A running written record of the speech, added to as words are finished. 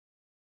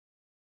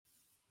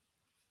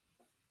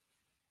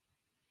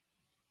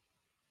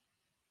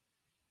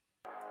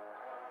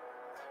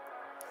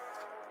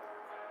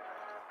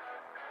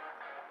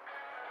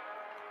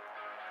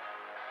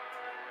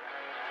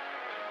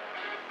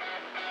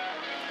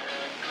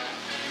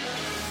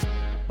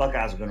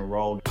Buckeyes are going to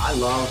roll. I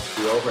love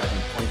the over. I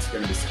think points are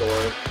going to be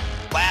scored.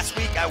 Last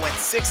week, I went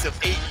 6 of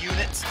 8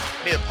 units,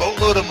 made a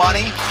boatload of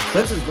money.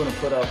 Clemson's going to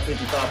put up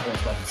 55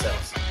 points by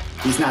themselves.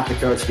 He's not the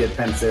coach to get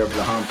Penn State over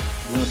the hump.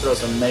 I'm going to throw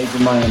some major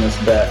money on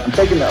this bet. I'm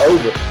taking the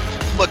over.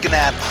 Looking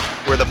at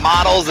where the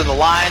models and the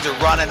lines are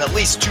running at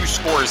least 2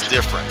 scores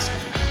difference.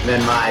 And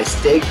then my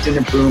staked in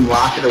a boom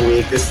lock of the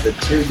week. This is the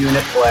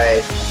 2-unit play.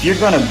 If you're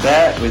going to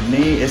bet with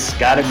me, it's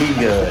got to be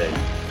good.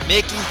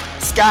 Mickey,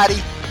 Scotty,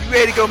 you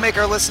ready to go make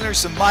our listeners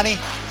some money?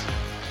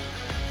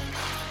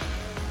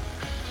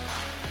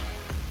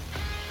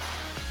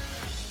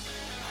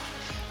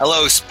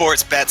 Hello,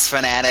 sports bets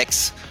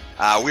fanatics.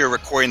 We are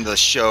recording the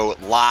show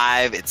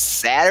live. It's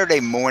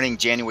Saturday morning,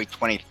 January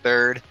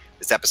 23rd.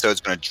 This episode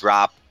is going to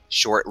drop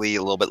shortly,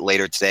 a little bit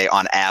later today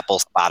on Apple,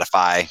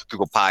 Spotify,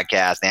 Google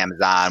Podcasts,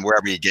 Amazon,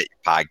 wherever you get your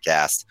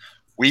podcasts.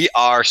 We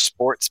are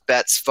Sports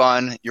Bets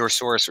Fun, your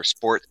source for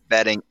sports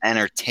betting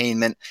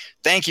entertainment.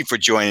 Thank you for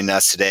joining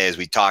us today as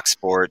we talk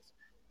sports,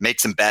 make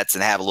some bets,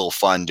 and have a little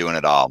fun doing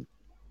it all.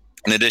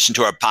 In addition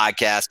to our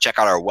podcast, check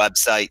out our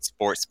website,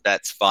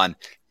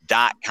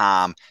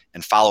 sportsbetsfun.com,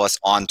 and follow us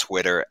on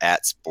Twitter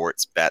at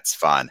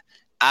SportsBetsFun.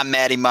 I'm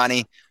Matty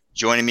Money.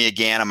 Joining me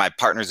again are my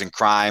partners in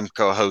crime,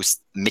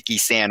 co-hosts Mickey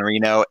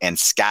Sanrino and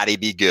Scotty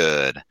Be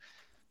Good.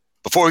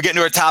 Before we get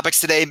into our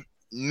topics today,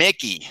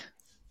 Mickey,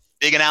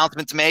 big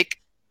announcement to make.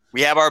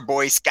 We have our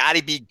boy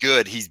Scotty Be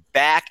Good. He's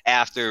back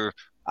after,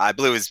 I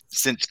believe it was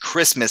since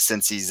Christmas,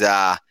 since he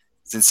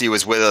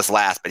was with us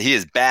last, but he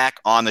is back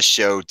on the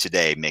show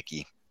today,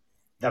 Mickey.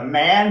 The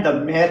man,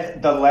 the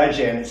myth, the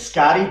legend,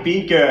 Scotty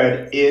Be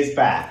Good is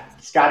back.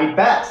 Scotty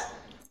Bets,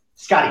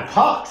 Scotty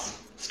Pucks,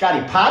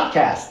 Scotty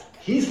Podcast.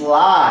 He's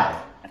live.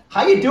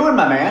 How you doing,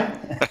 my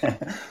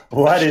man?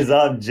 What is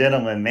up,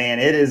 gentlemen? Man,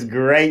 it is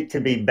great to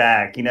be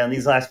back. You know,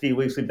 these last few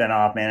weeks we've been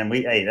off, man, and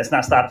that's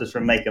not stopped us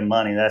from making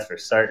money. That's for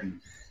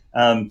certain.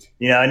 I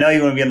know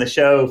you want to be on the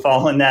show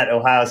following that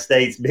Ohio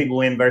State's big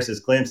win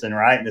versus Clemson,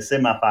 right, in the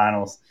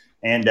semifinals.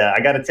 And I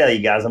got to tell you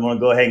guys, I'm going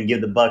to go ahead and give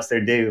the Bucs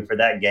their due for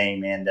that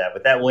game. And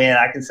with that win,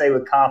 I can say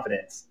with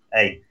confidence,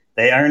 hey,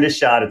 they earned a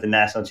shot at the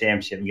national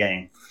championship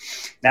game.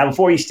 Now,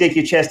 before you stick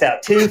your chest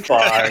out too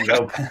far and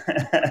go,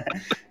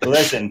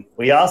 listen,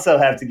 we also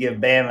have to give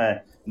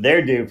Bama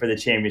their due for the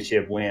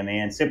championship win,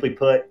 man. Simply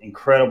put,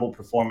 incredible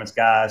performance,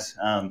 guys.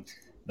 I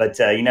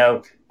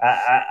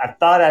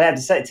thought I'd have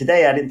to say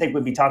today, I didn't think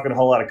we'd be talking a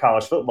whole lot of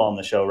college football on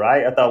the show,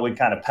 right? I thought we'd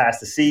kind of pass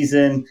the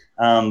season.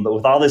 But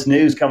with all this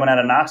news coming out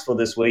of Knoxville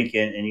this week,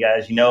 and you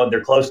guys,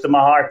 they're close to my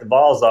heart, the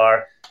Vols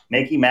are.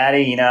 Mickey,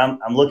 Matty,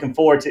 I'm looking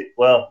forward to –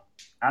 well,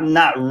 I'm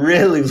not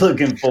really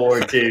looking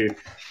forward to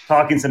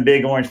talking some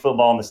Big Orange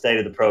football in the state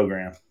of the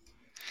program.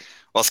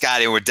 Well,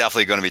 Scotty, we're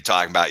definitely going to be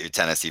talking about your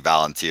Tennessee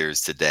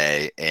Volunteers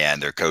today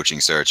and their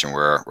coaching search and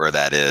where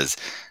that is.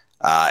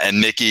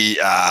 And Mickey,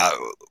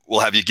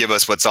 we'll have you give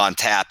us what's on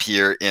tap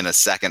here in a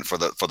second for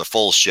the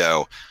full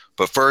show.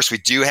 But first, we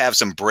do have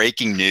some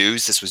breaking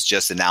news. This was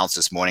just announced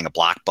this morning, a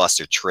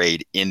blockbuster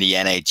trade in the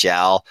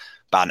NHL.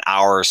 About an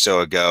hour or so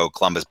ago,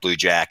 Columbus Blue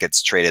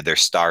Jackets traded their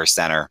star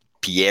center,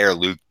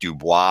 Pierre-Luc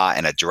Dubois,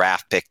 and a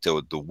draft pick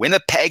to the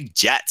Winnipeg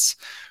Jets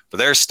for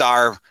their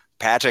star,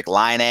 Patrik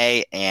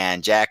Laine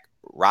and Jack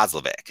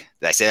Roslovic.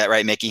 Did I say that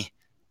right, Mickey?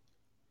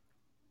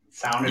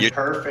 Sounded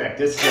perfect.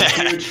 This is a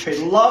huge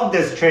trade. Love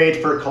this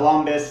trade for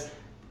Columbus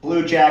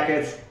Blue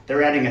Jackets.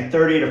 They're adding a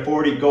 30 to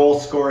 40 goal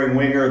scoring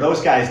winger.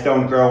 Those guys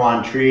don't grow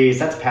on trees.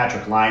 That's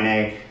Patrik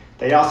Laine.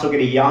 They also get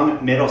a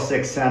young middle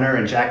six center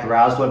in Jack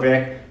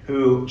Roslovic,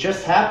 who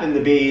just happened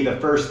to be the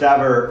first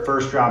ever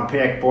first-round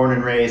pick, born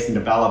and raised and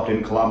developed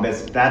in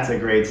Columbus. That's a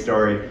great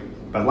story.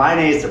 But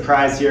Laine is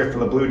surprise here for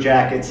the Blue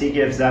Jackets. He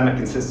gives them a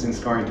consistent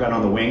scoring threat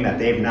on the wing that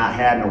they've not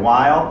had in a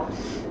while.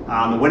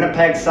 On the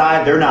Winnipeg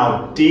side, they're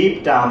now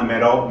deep down the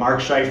middle.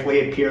 Mark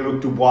Scheifele and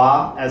Pierre-Luc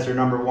Dubois as their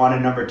number 1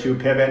 and number 2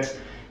 pivots.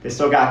 They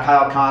still got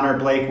Kyle Connor,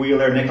 Blake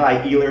Wheeler,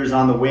 Nikolai Ehlers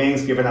on the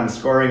wings, giving them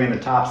scoring in the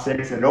top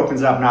 6. And it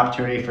opens up an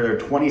opportunity for their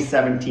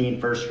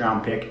 2017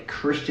 first-round pick,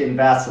 Christian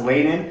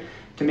Vesalainen,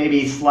 to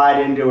maybe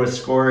slide into a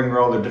scoring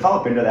role or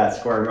develop into that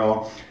scoring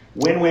role.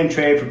 Win-win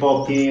trade for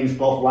both teams.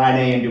 Both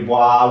Laine and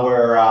Dubois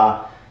were,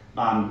 I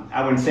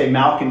wouldn't say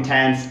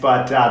malcontents,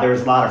 but there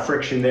was a lot of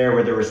friction there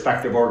with their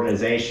respective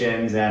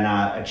organizations, and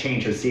a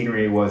change of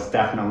scenery was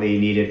definitely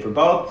needed for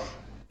both.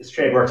 This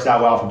trade works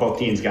out well for both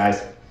teams,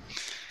 guys.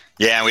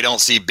 Yeah, we don't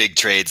see big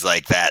trades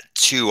like that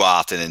too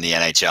often in the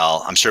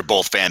NHL. I'm sure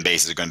both fan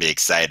bases are going to be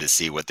excited to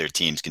see what their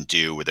teams can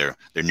do with their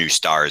new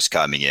stars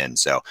coming in.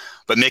 So,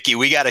 but Mickey,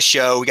 we got a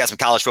show. We got some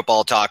college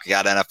football talk. We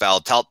got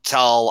NFL.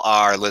 Tell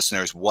our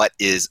listeners what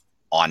is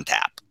on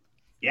tap.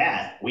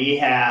 Yeah, we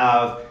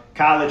have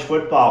college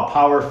football,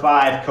 Power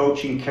 5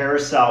 coaching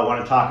carousel.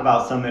 Want to talk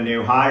about some of the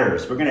new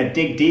hires. We're going to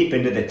dig deep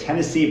into the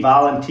Tennessee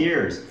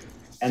Volunteers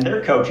and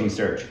their coaching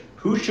search.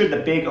 Who should the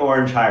Big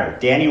Orange hire?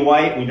 Danny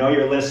White, we know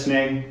you're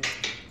listening.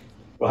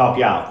 We'll help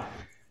you out.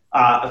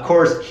 Of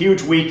course,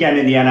 huge weekend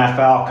in the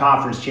NFL,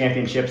 conference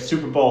championship,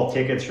 Super Bowl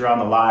tickets are on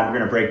the line. We're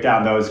going to break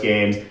down those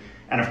games.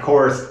 And of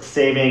course,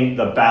 saving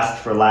the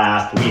best for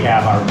last, we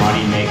have our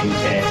money-making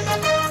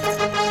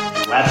picks.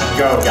 Let's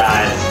go,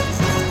 guys.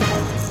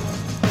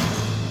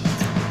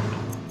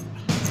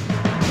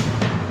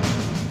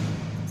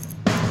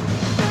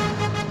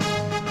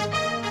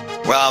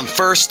 Well,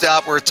 first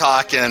up, we're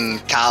talking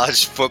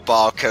college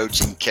football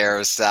coaching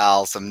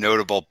carousel, some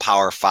notable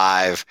Power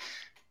 5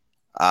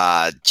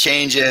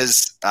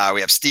 changes.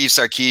 We have Steve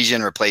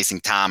Sarkisian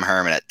replacing Tom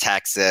Herman at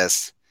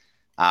Texas.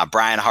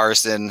 Brian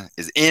Harsin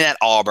is in at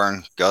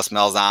Auburn. Gus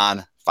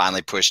Malzahn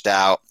finally pushed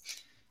out.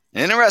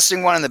 An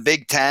interesting one in the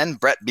Big Ten.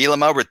 Brett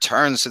Bielema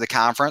returns to the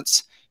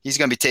conference. He's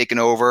going to be taking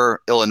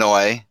over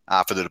Illinois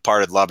for the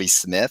departed Lovie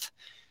Smith.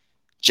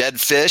 Jedd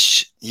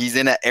Fisch, he's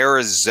in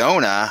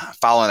Arizona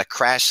following a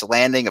crash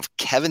landing of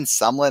Kevin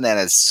Sumlin and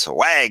his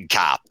swag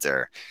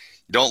copter.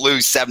 You don't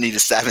lose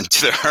 70-7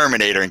 to the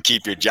Herminator and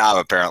keep your job,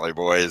 apparently,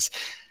 boys.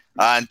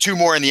 And 2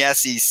 more in the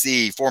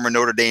SEC. Former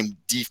Notre Dame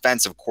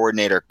defensive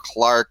coordinator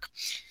Clark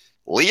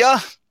Lea.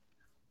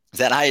 Is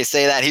that how you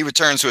say that? He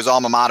returns to his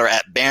alma mater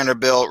at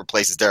Vanderbilt,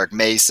 replaces Derek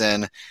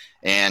Mason.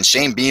 And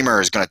Shane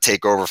Beamer is going to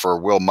take over for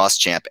Will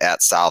Muschamp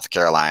at South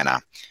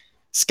Carolina.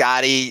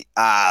 Scotty,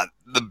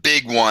 the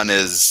big one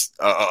is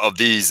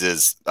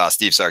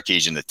Steve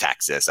Sarkisian to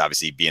Texas,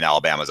 obviously being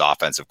Alabama's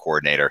offensive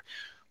coordinator.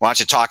 Why don't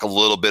you talk a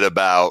little bit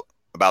about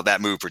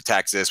that move for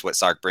Texas, what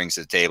Sark brings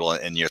to the table,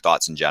 and your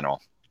thoughts in general?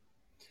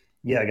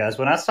 Yeah, guys,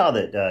 when I saw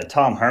that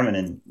Tom Herman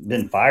had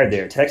been fired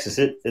there at Texas,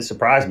 it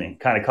surprised me,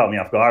 kind of caught me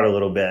off guard a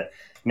little bit.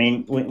 I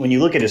mean, when you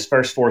look at his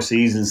first 4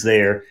 seasons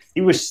there,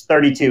 he was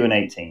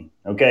 32-18.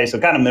 Okay, so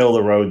kind of middle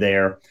of the road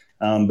there.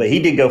 But he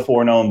did go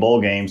 4-0 in bowl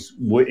games,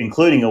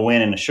 including a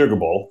win in the Sugar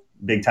Bowl,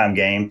 big-time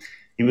game.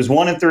 He was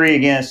 1-3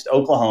 against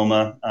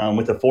Oklahoma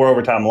with a 4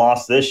 overtime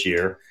loss this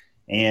year.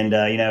 And,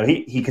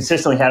 he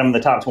consistently had him in the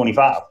top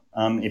 25.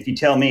 If you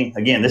tell me,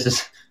 again, this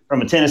is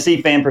from a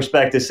Tennessee fan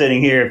perspective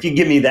sitting here, if you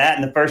give me that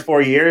in the first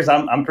 4 years,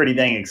 I'm pretty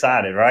dang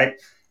excited, right?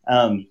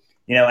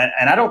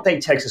 And I don't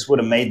think Texas would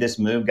have made this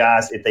move,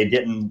 guys, if they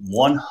didn't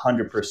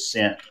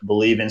 100%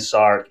 believe in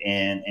Sark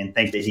and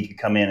think that he could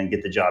come in and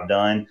get the job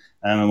done.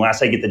 And when I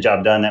say get the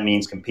job done, that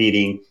means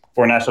competing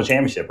for a national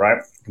championship,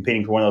 right?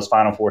 Competing for one of those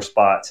Final Four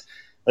spots.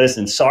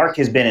 Listen, Sark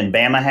has been in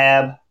Bama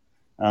Hab,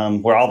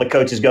 where all the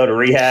coaches go to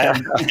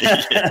rehab.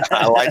 Yeah,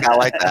 I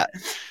like that.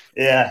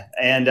 Yeah,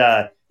 and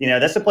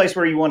that's the place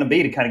where you want to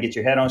be to kind of get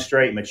your head on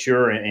straight,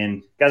 mature,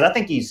 and guys, I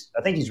think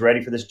he's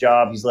ready for this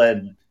job. He's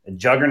led a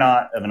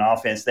juggernaut of an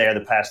offense there the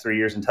past 3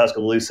 years in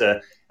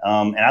Tuscaloosa,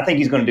 and I think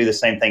he's going to do the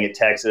same thing at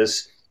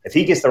Texas. If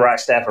he gets the right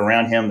staff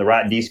around him, the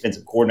right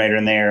defensive coordinator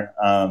in there,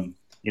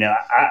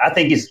 I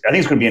think it's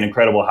going to be an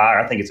incredible hire.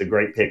 I think it's a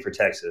great pick for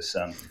Texas.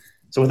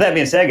 So with that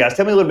being said, guys,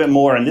 tell me a little bit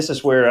more, and this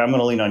is where I'm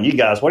going to lean on you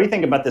guys. What do you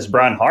think about this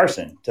Brian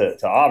Harsin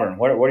to Auburn?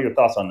 What are your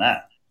thoughts on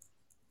that?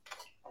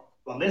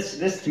 Well,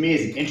 this to me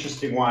is an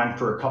interesting one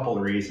for a couple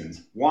of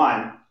reasons.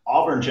 One,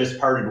 Auburn just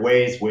parted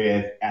ways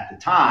with, at the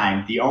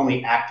time, the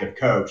only active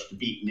coach to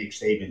beat Nick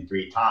Saban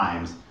 3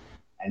 times.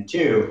 And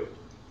 2,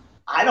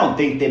 I don't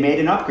think they made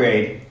an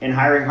upgrade in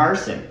hiring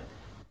Harsin.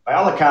 By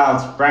all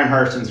accounts, Brian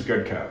Harsin's a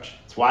good coach.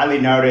 It's widely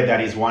noted that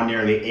he's won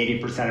nearly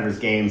 80% of his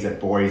games at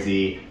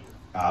Boise,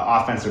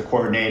 offensive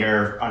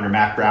coordinator under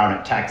Mack Brown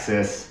at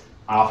Texas,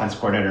 offensive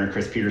coordinator and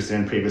Chris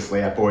Peterson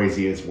previously at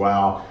Boise as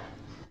well.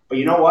 But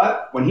you know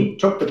what? When he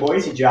took the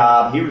Boise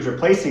job, he was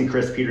replacing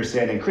Chris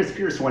Peterson, and Chris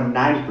Peterson won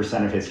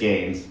 90% of his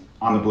games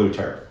on the blue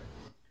turf.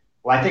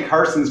 Well, I think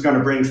Harsin's going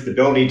to bring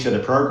stability to the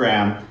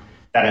program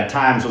that at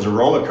times was a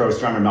roller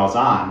coaster under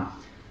Malzahn.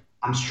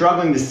 I'm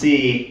struggling to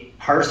see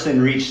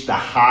Harsin reach the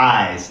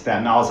highs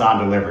that Malzahn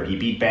delivered. He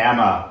beat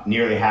Bama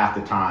nearly half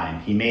the time.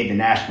 He made the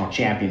national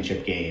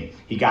championship game.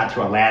 He got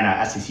to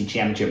Atlanta SEC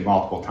championship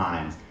multiple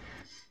times.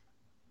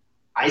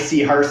 I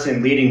see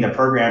Harsin leading the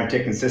program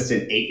to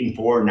consistent 8-4,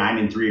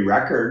 9-3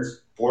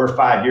 records, 4 or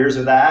 5 years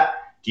of that.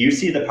 Do you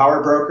see the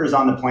power brokers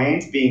on the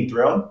Plains being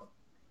thrilled?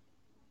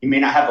 He may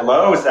not have the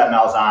lows that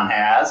Malzahn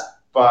has,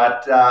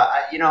 but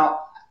I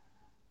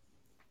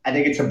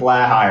think it's a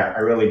blah hire.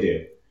 I really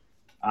do.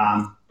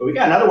 But we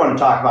got another one to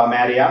talk about,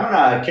 Maddie. I'm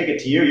going to kick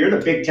it to you. You're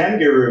the Big Ten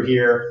guru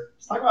here.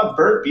 Let's talk about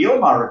Bert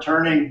Bielema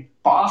returning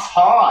Boss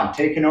Hog,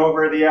 taking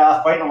over the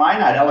Fighting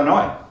Illini at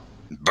Illinois.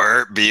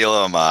 Bert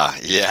Bielema.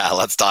 Yeah,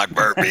 let's talk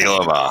Bert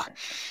Bielema.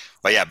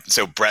 Well, yeah,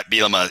 so Brett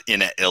Bielema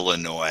in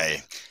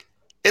Illinois.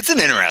 It's an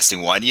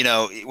interesting one.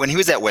 When he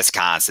was at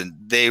Wisconsin,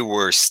 they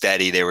were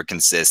steady. They were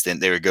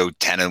consistent. They would go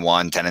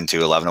 10-1, 10-2,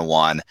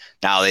 11-1.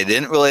 Now, they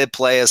didn't really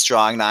play a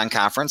strong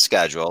non-conference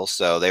schedule,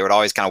 so they would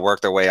always kind of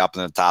work their way up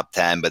in the top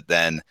 10, but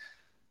then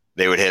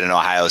they would hit an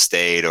Ohio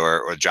State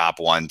or drop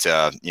one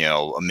to,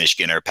 a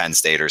Michigan or Penn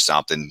State or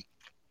something.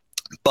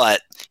 But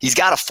he's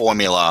got a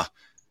formula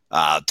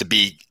to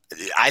be –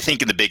 I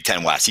think in the Big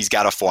Ten West, he's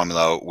got a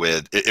formula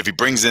with – if he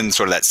brings in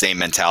sort of that same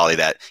mentality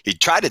that he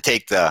tried to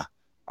take the –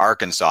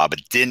 Arkansas,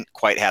 but didn't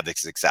quite have the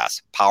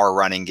success. Power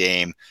running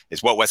game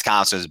is what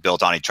Wisconsin is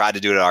built on. He tried to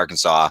do it at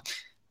Arkansas.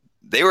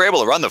 They were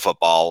able to run the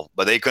football,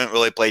 but they couldn't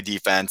really play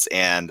defense.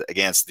 And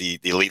against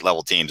the elite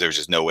level teams, there was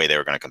just no way they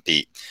were going to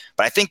compete.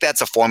 But I think that's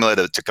a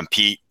formula to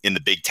compete in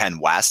the Big Ten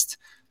West.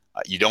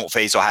 You don't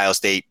face Ohio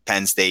State,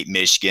 Penn State,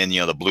 Michigan,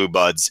 the Blue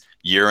Buds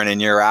year in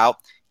and year out.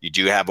 You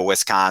do have a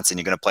Wisconsin.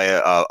 You're going to play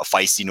a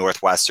feisty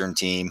Northwestern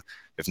team.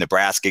 If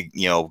Nebraska,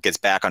 gets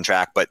back on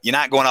track, but you're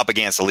not going up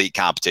against elite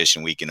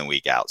competition week in and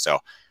week out. So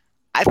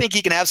I think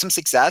he can have some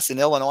success in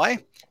Illinois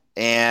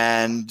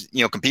and,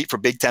 compete for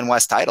Big Ten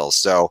West titles.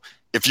 So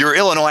if you're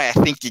Illinois, I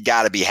think you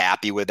got to be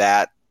happy with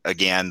that.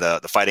 Again,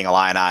 the Fighting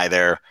Illini,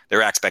 their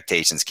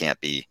expectations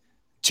can't be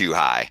too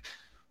high.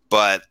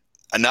 But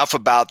enough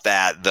about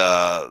that.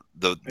 The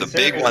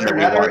big one that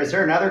we want. Is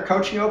there another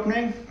coaching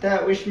opening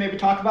that we should maybe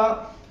talk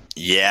about?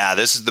 Yeah,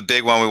 this is the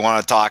big one we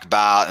want to talk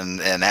about, and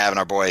having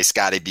our boy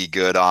Scotty be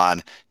good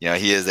on.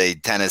 He is a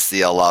Tennessee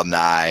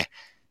alumni,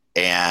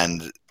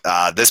 and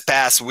this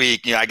past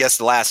week, I guess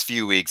the last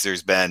few weeks,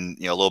 there's been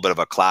a little bit of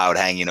a cloud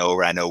hanging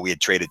over. I know we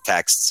had traded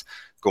texts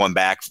going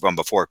back from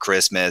before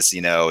Christmas.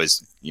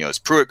 Is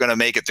Pruitt going to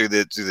make it through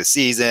the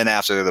season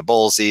after the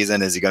bowl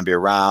season? Is he going to be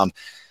around?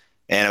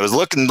 And it was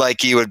looking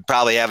like he would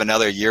probably have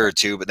another year or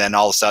two, but then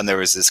all of a sudden there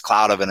was this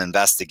cloud of an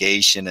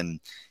investigation and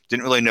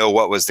didn't really know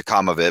what was to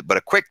come of it. But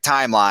a quick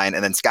timeline,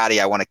 and then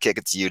Scotty, I want to kick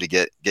it to you to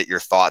get your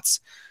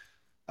thoughts.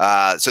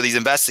 So these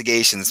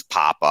investigations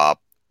pop up,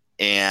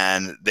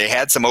 and they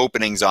had some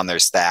openings on their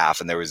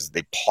staff, and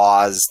they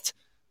paused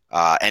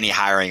any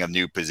hiring of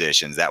new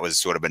positions. That was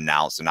sort of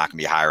announced. They're not going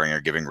to be hiring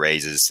or giving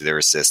raises to their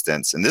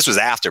assistants. And this was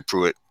after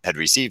Pruitt had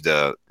received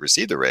the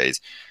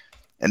raise.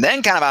 And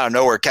then kind of out of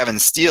nowhere, Kevin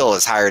Steele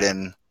is hired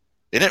in.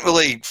 They didn't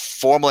really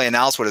formally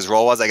announce what his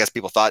role was. I guess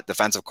people thought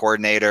defensive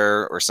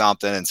coordinator or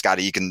something. And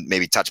Scotty, you can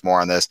maybe touch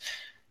more on this.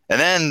 And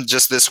then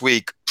just this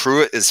week,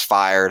 Pruitt is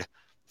fired.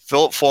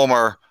 Philip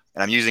Fulmer,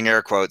 and I'm using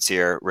air quotes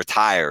here,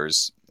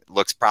 retires. It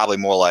looks probably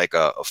more like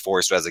a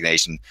forced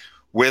resignation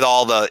with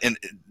all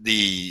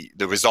the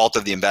result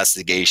of the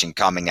investigation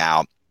coming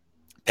out,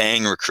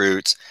 paying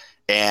recruits.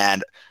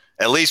 And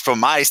at least from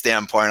my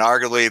standpoint,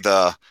 arguably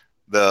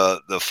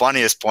the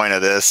funniest point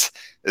of this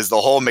is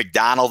the whole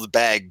McDonald's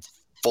bag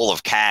full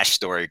of cash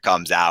story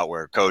comes out,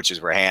 where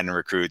coaches were handing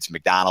recruits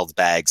McDonald's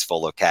bags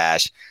full of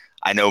cash.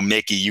 I know,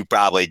 Mickey, you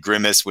probably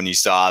grimaced when you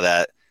saw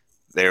that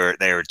they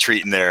were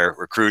treating their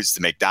recruits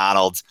to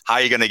McDonald's. How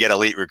are you going to get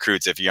elite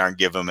recruits if you aren't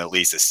giving them at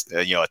least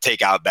a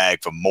takeout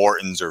bag from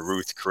Morton's or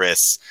Ruth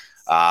Chris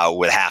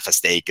with half a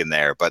steak in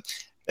there? But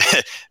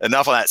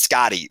enough on that.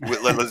 Scotty,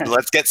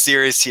 let's get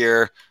serious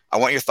here. I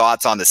want your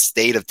thoughts on the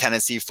state of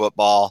Tennessee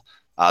football,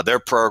 their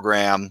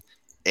program,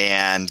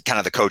 and kind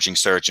of the coaching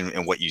search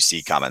and what you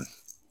see coming.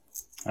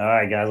 All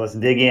right, guys, let's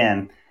dig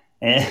in.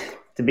 And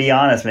to be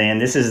honest, man,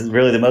 this is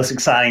really the most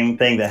exciting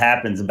thing that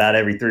happens about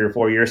every 3 or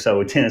 4 years or so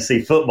with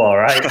Tennessee football,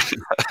 right?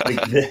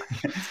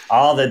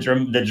 All the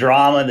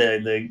drama,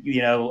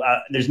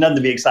 there's nothing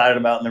to be excited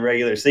about in the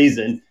regular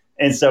season.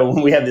 And so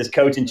when we have this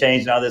coaching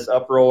change and all this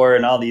uproar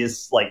and all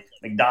these like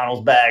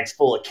McDonald's bags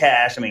full of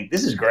cash, I mean,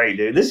 this is great,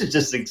 dude. This is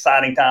just an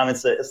exciting time.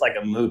 It's like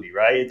a movie,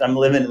 right? I'm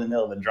living in the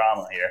middle of a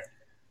drama here.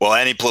 Well,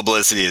 any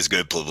publicity is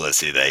good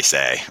publicity, they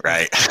say,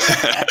 right?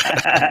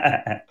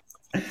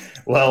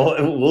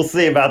 Well, we'll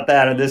see about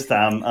that at this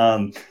time.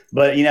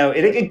 But,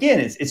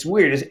 it's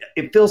weird.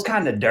 It feels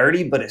kind of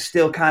dirty, but it's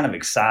still kind of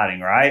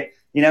exciting, right?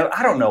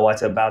 I don't know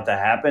what's about to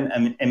happen. I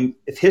mean, and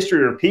if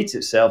history repeats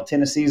itself,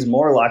 Tennessee's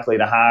more likely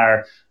to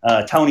hire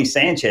Tony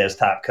Sanchez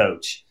type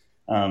coach.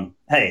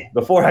 Hey,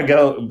 before I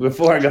go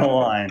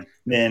on,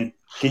 man,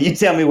 can you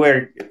tell me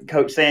where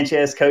Coach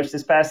Sanchez coached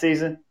this past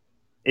season?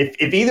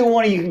 If either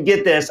one of you can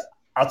get this,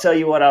 I'll tell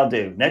you what I'll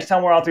do. Next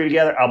time we're all three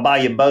together, I'll buy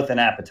you both an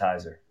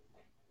appetizer.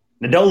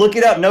 Now, don't look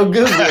it up. No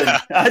Googling.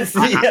 I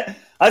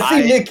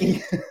see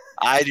Mickey.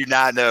 I do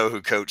not know who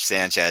Coach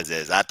Sanchez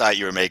is. I thought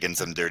you were making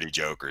some dirty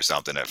joke or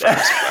something at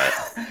first.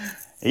 But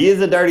he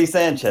is a dirty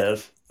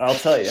Sanchez, I'll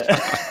tell you.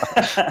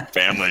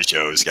 Family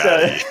shows,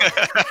 guys.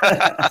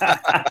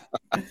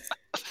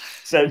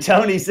 So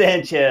Tony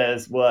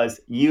Sanchez was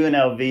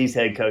UNLV's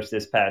head coach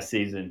this past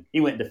season.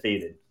 He went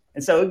defeated.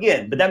 And so,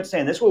 again, but I'm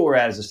saying this is where we're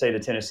at as a state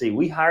of Tennessee.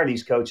 We hire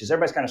these coaches.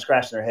 Everybody's kind of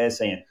scratching their head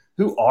saying,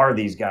 who are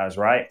these guys,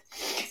 right?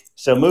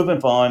 So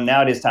moving on,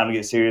 now it is time to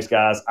get serious,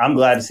 guys. I'm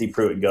glad to see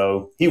Pruitt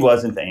go. He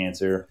wasn't the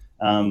answer.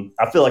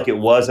 I feel like it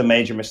was a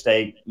major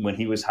mistake when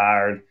he was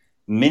hired.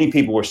 Many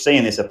people were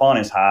saying this upon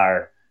his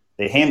hire.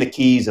 They hand the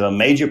keys of a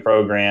major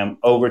program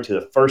over to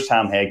the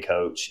first-time head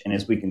coach. And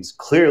as we can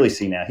clearly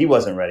see now, he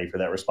wasn't ready for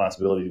that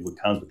responsibility that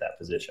comes with that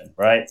position,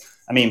 right?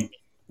 I mean,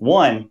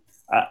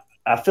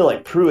 I feel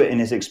like Pruitt in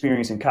his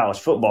experience in college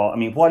football, I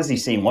mean, what has he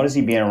seen? What has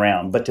he been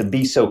around? But to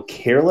be so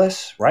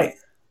careless, right?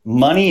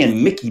 Money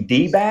and Mickey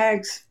D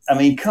bags. I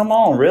mean, come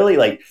on, really?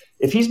 Like,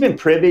 if he's been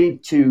privy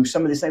to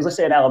some of these things, let's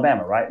say at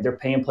Alabama, right? They're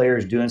paying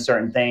players doing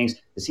certain things.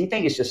 Does he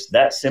think it's just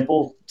that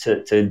simple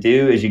to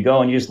do as you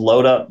go and you just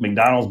load up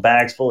McDonald's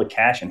bags full of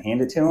cash and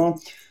hand it to him,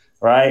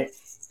 right?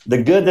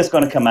 The good that's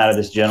going to come out of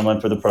this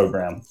gentleman for the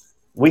program,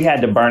 we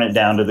had to burn it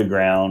down to the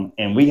ground,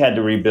 and we had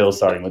to rebuild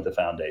starting with the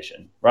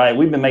foundation, right?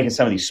 We've been making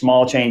some of these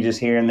small changes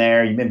here and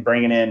there. You've been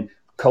bringing in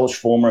Coach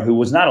Fulmer, who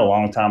was not a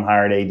long-time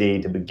hired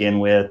AD to begin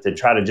with, to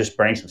try to just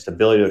bring some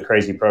stability to a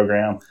crazy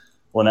program.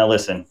 Well, now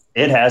listen,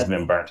 it has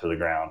been burnt to the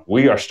ground.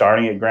 We are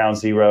starting at ground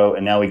zero,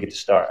 and now we get to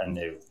start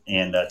anew.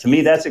 And to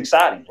me, that's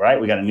exciting, right?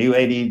 We got a new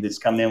AD that's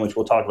coming in, which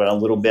we'll talk about in a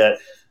little bit.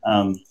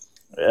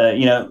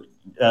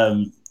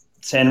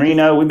 San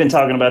Reno, we've been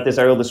talking about this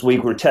earlier this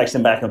week. We're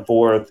texting back and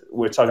forth.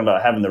 We're talking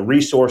about having the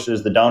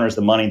resources, the donors,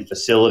 the money, the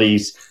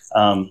facilities,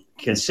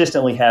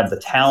 consistently have the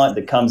talent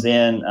that comes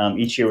in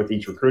each year with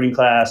each recruiting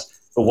class.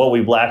 But what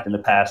we've lacked in the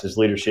past is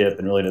leadership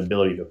and really the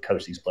ability to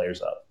coach these players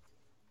up.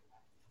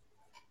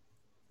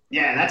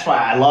 Yeah, and that's why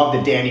I love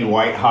the Danny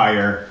White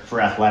hire for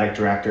athletic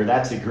director.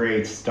 That's a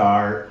great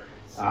start.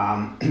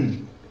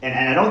 And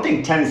I don't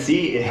think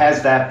Tennessee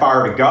has that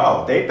far to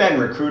go. They've been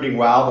recruiting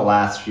well the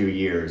last few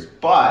years.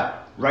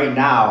 But right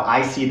now,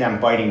 I see them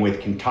fighting with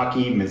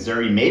Kentucky,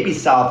 Missouri, maybe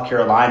South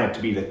Carolina to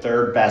be the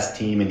third best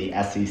team in the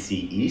SEC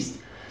East.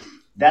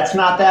 That's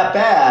not that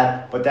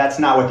bad, but that's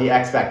not what the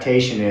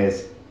expectation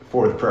is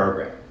for the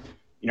program.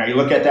 You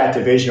look at that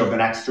division over the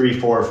next 3,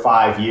 4,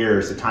 5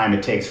 years, the time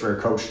it takes for a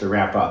coach to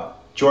ramp up.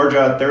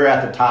 Georgia, they're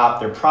at the top.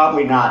 They're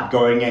probably not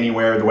going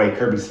anywhere the way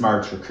Kirby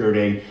Smart's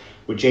recruiting.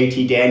 With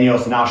JT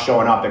Daniels now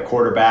showing up at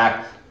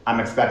quarterback,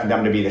 I'm expecting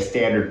them to be the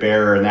standard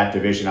bearer in that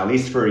division, at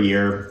least for a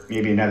year,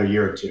 maybe another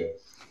year or two.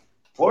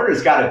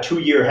 Florida's got a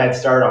 2-year head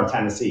start on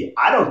Tennessee.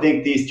 I don't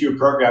think these two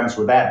programs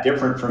were that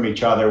different from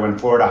each other when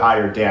Florida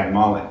hired Dan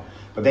Mullen.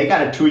 But they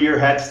got a 2-year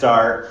head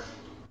start.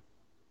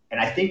 And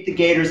I think the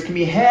Gators can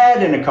be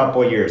ahead in a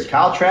couple of years.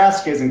 Kyle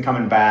Trask isn't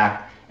coming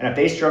back. And if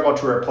they struggle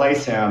to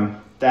replace him,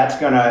 that's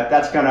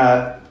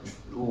gonna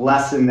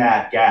lessen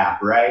that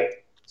gap, right?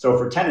 So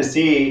for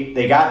Tennessee,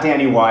 they got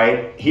Danny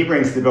White. He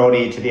brings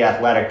stability to the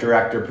athletic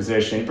director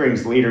position. He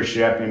brings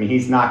leadership. I mean,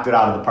 he's knocked it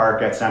out of the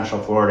park at Central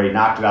Florida. He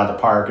knocked it out of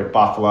the park at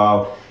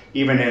Buffalo.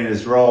 Even in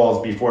his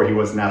roles before he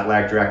was an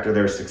athletic director,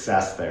 there's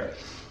success there.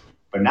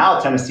 But now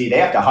Tennessee, they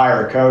have to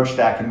hire a coach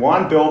that can,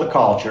 1, build a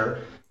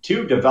culture,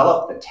 2,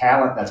 develop the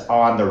talent that's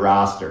on the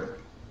roster.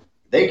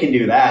 They can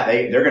do that.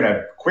 They're going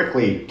to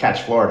quickly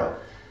catch Florida.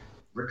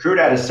 Recruit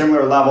at a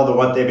similar level to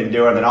what they've been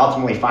doing, then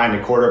ultimately find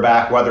a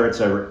quarterback, whether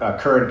it's a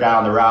current guy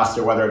on the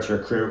roster, whether it's a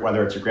recruit,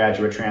 whether it's a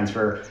graduate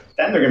transfer.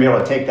 Then they're going to be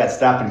able to take that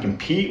step and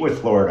compete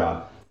with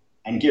Florida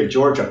and give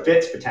Georgia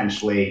fits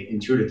potentially in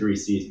 2 to 3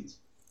 seasons.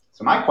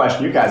 So my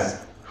question to you guys is,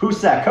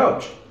 who's that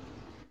coach?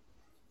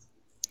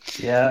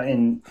 Yeah,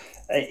 and,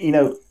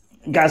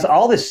 guys,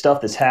 all this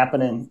stuff that's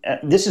happening,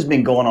 this has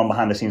been going on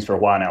behind the scenes for a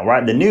while now,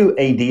 right? The new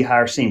AD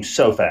hire seems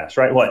so fast,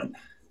 right?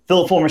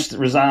 Philip Fulmer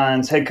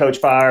resigns, head coach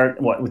fired,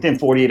 within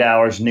 48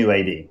 hours, new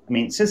AD. I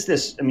mean, since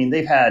this,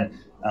 they've had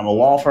a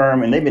law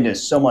firm, and they've been doing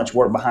so much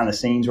work behind the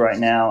scenes right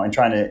now and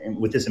trying to,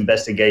 with this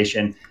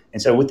investigation.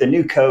 And so with the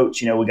new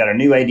coach, we got our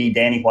new AD,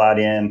 Danny White,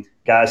 in,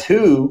 guys,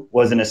 who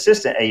was an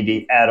assistant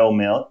AD at Ole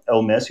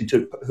Miss,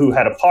 who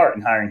had a part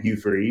in hiring Hugh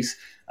Freeze.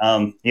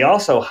 He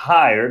also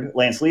hired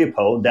Lance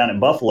Leopold down at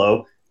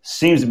Buffalo.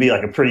 Seems to be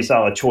like a pretty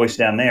solid choice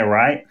down there,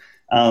 right?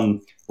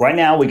 Right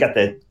now, we got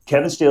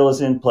Kevin Steele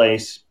is in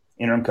place,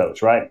 interim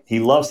coach, right? He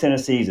loves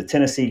Tennessee. He's a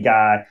Tennessee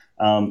guy.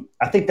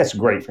 I think that's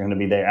great for him to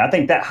be there. I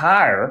think that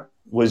hire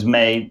was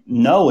made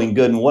knowing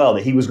good and well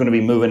that he was going to be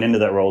moving into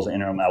that role as an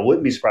interim. I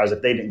wouldn't be surprised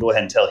if they didn't go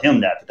ahead and tell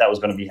him that was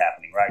going to be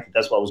happening, right?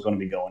 That's what was going to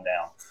be going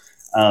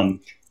down.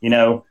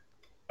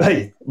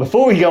 Hey,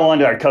 before we go on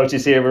to our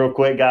coaches here real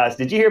quick, guys,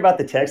 did you hear about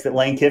the text that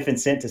Lane Kiffin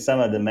sent to some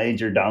of the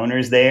major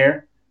donors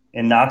there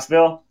in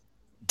Knoxville?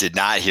 Did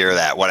not hear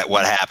that.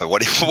 What happened?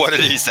 What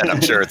did he say?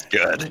 I'm sure it's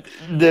good.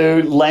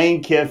 Dude,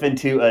 Lane Kiffin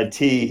to a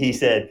T. He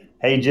said,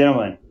 "Hey,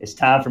 gentlemen, it's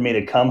time for me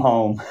to come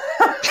home."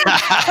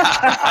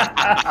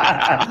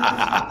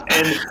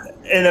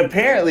 and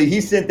apparently he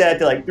sent that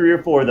to like 3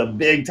 or 4 of the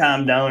big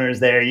time donors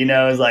there.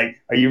 It's like,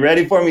 "Are you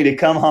ready for me to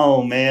come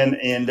home, man?"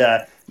 And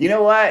you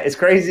know what? As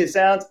crazy as it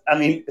sounds,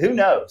 who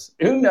knows?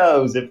 Who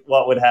knows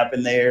what would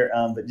happen there?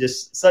 But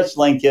just such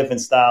Lane Kiffin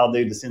style,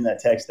 dude, to send that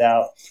text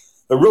out.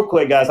 But real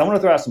quick, guys, I want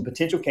to throw out some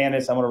potential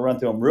candidates. I want to run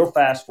through them real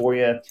fast for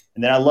you.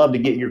 And then I'd love to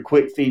get your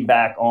quick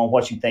feedback on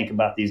what you think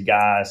about these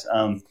guys.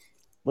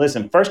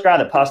 Listen, first guy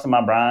that pops to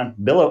my mind,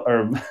 Bill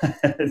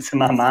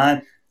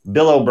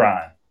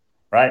O'Brien,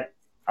 right?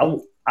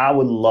 I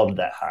would love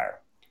that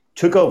hire.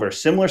 Took over a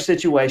similar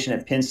situation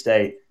at Penn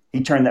State.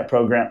 He turned that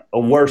program, a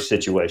worse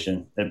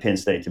situation at Penn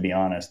State, to be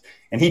honest.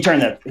 And he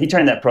turned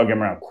that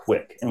program around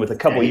quick. And with a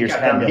couple of years,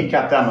 he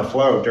kept them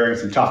afloat during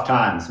some tough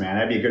times, man.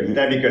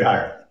 That'd be a good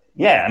hire.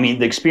 Yeah,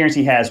 the experience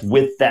he has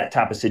with that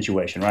type of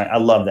situation, right? I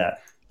love that.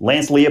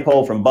 Lance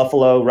Leopold from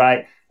Buffalo,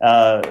 right?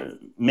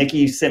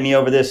 Mickey sent me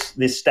over this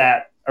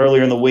stat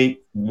earlier in the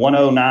week,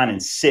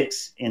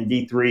 109-6 in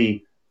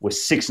D3 with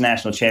 6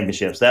 national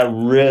championships. That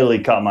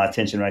really caught my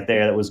attention right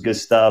there. That was good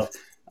stuff.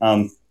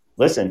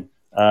 Listen,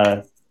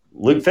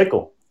 Luke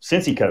Fickell,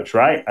 Cincy coach,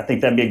 right? I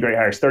think that'd be a great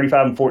hire. It's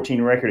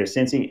 35-14 record at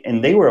Cincy,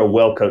 and they were a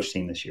well-coached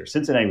team this year.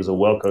 Cincinnati was a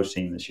well-coached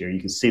team this year.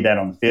 You can see that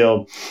on the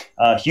field.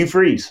 Hugh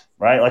Freeze,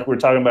 right? Like we were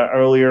talking about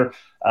earlier,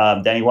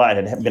 Danny White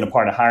had been a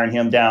part of hiring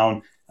him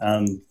down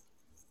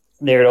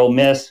there at Ole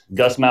Miss.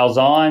 Gus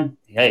Malzahn,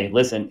 hey,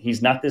 listen,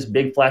 he's not this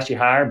big flashy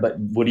hire, but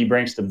would he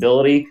bring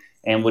stability?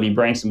 And would he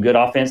bring some good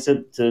offense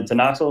to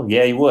Knoxville?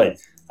 Yeah, he would.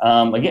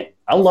 Again,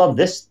 I love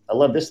this.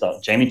 Though.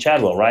 Jamie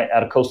Chadwell, right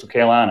out of Coastal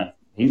Carolina.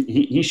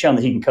 He's shown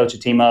that he can coach a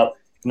team up.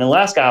 And the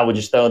last guy I would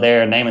just throw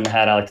there, name in the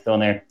hat I like to throw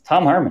in there,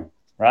 Tom Herman,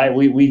 right?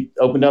 We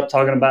opened up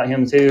talking about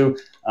him too.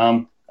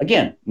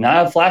 Again,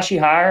 not a flashy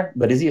hire,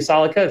 but is he a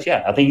solid coach?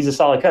 Yeah, I think he's a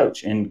solid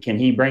coach. And can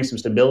he bring some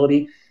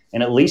stability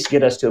and at least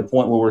get us to a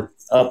point where we're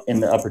up in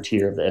the upper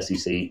tier of the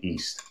SEC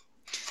East?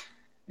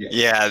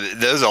 Yeah,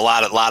 there's a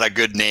lot of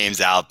good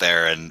names out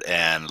there and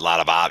a lot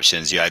of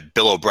options.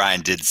 Bill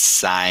O'Brien did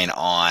sign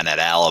on at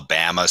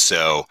Alabama,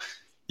 so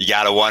you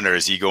got to wonder,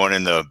 is he going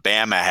in the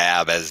Bama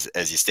hab, as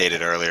you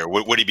stated earlier?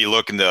 Would he be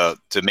looking to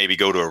maybe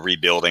go to a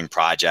rebuilding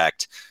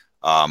project,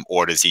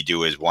 or does he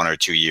do his 1 or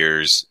 2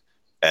 years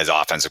as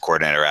offensive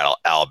coordinator at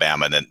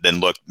Alabama and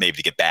then look maybe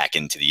to get back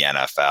into the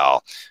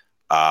NFL?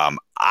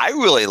 I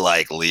really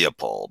like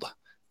Leopold.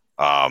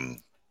 I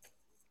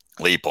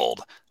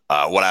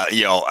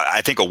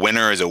think a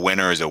winner is a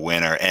winner is a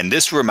winner. And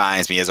this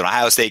reminds me, as an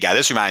Ohio State guy,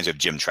 this reminds me of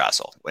Jim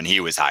Tressel when he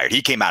was hired.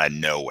 He came out of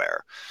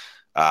nowhere.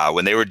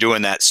 When they were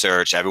doing that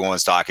search, everyone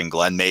was talking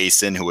Glenn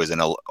Mason, who was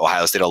an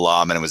Ohio State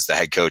alum and was the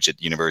head coach at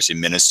the University of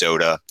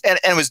Minnesota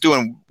and was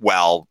doing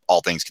well,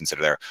 all things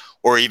considered there.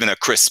 Or even a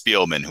Chris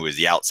Spielman, who was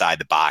the outside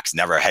the box,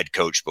 never a head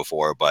coach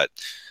before, but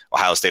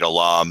Ohio State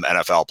alum,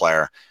 NFL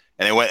player.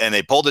 And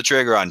they pulled the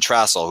trigger on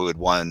Tressel, who had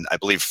won, I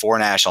believe, 4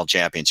 national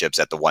championships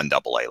at the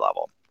 1AA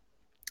level.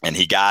 And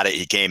he got it.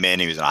 He came in.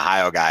 He was an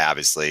Ohio guy,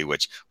 obviously,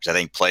 which I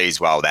think plays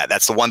well with that.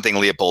 That's the one thing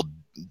Leopold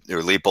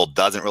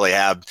doesn't really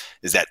have,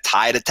 is that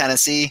tie to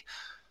Tennessee.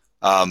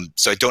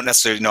 So I don't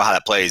necessarily know how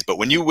that plays. But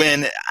when you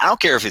win, I don't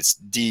care if it's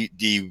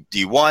D1,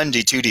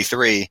 D2,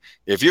 D3.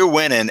 If you're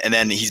winning, and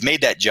then he's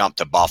made that jump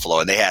to Buffalo,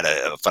 and they had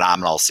a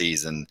phenomenal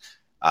season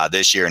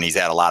this year, and he's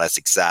had a lot of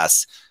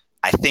success.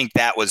 I think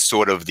that was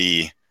sort of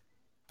the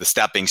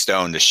stepping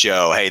stone to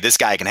show, hey, this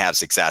guy can have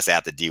success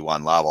at the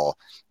D1 level.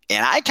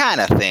 And I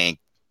kind of think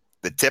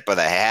the tip of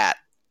the hat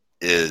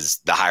is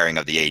the hiring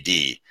of the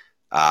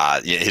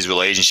AD. His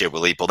relationship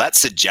with Leopold, that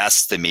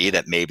suggests to me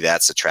that maybe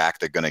that's the track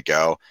they're going to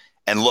go.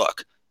 And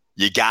look,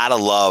 you got to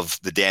love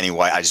the Danny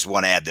White. I just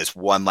want to add this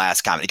one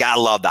last comment. You got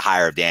to love the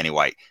hire of Danny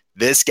White.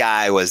 This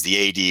guy was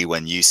the AD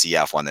when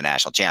UCF won the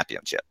national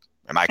championship.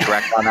 Am I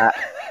correct on that?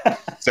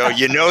 So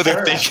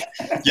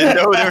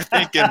they're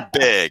thinking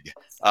big.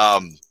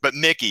 But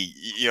Mickey,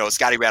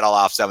 Scotty rattled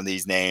off some of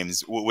these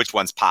names. Which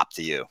ones pop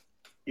to you?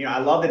 I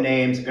love the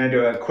names. I'm going to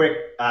do a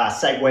quick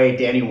segue.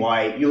 Danny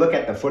White. You look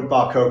at the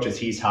football coaches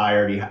he's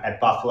hired. At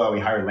Buffalo, he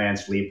hired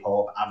Lance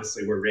Leipold.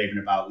 Obviously, we're raving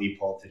about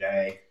Leipold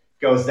today.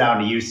 Goes down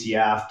to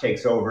UCF,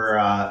 takes over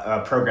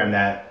a program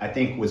that I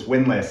think was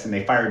winless, and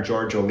they fired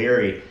George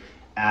O'Leary.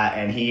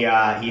 And he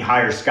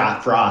hires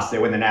Scott Frost. They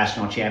win the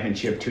national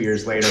championship 2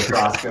 years later.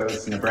 Frost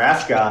goes to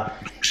Nebraska.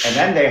 And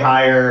then they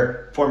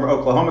hire former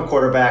Oklahoma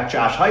quarterback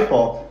Josh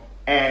Heupel.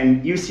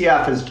 And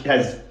UCF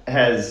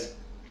has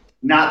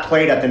not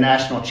played at the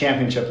national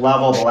championship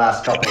level the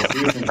last couple of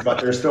seasons,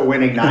 but they're still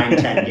winning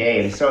 9-10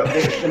 games. So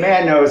the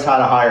man knows how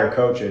to hire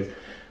coaches.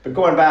 But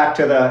going back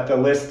to the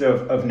list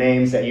of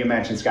names that you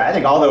mentioned, Scott, I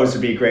think all those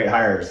would be great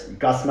hires.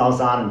 Gus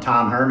Malzahn and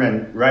Tom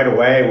Herman right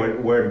away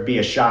would be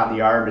a shot in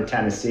the arm to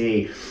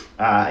Tennessee.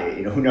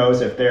 Who knows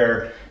if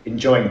they're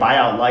enjoying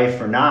buyout life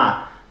or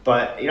not.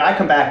 But I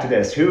come back to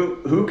this.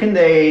 Who can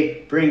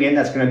they bring in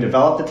that's going to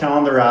develop the talent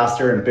on the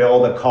roster and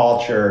build a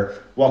culture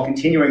while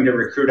continuing to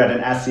recruit at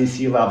an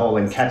SEC level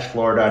and catch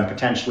Florida and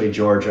potentially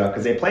Georgia?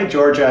 Because they play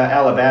Georgia,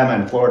 Alabama,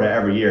 and Florida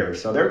every year.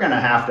 So they're going to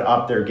have to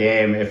up their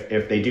game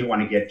if they do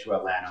want to get to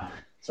Atlanta.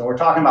 So we're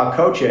talking about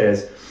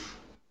coaches.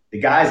 The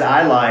guys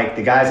I like,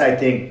 the guys I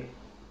think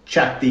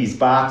check these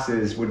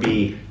boxes would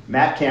be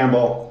Matt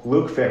Campbell,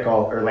 Luke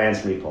Fickell, or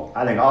Lance Leipold.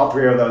 I think all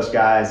three of those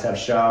guys have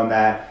shown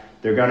that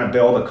they're going to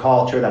build a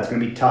culture that's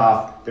going to be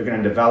tough. They're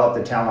going to develop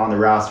the talent on the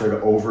roster to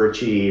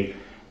overachieve.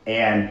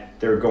 And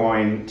they're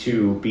going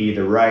to be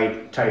the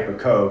right type of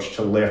coach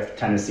to lift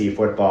Tennessee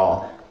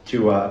football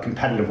to a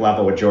competitive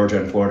level with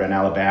Georgia and Florida and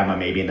Alabama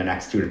maybe in the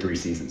next 2 to 3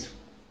 seasons.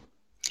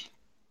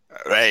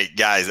 All right,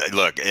 guys,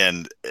 look,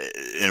 and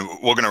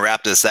we're going to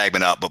wrap this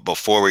segment up. But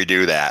before we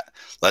do that,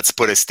 let's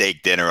put a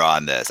steak dinner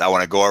on this. I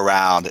want to go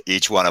around,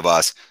 each one of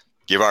us,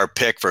 give our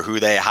pick for who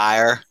they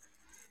hire.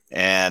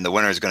 And the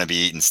winner is going to be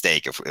eating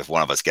steak if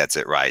one of us gets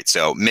it right.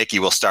 So, Mickey,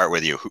 we'll start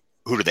with you.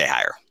 Who do they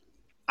hire?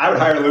 I would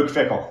hire Luke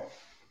Fickell.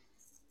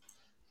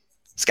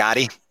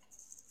 Scotty?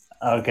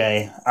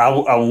 Okay.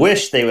 I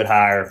wish they would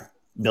hire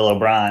Bill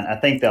O'Brien. I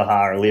think they'll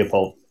hire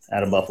Leopold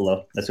out of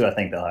Buffalo. That's who I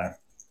think they'll hire.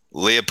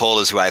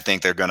 Leopold is who I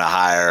think they're going to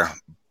hire.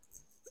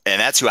 And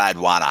that's who I'd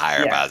want to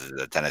hire as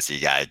a Tennessee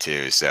guy,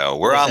 too. So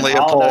we're on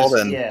Leopold.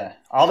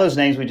 All those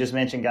names we just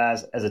mentioned,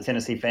 guys, as a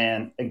Tennessee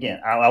fan, again,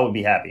 I would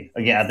be happy.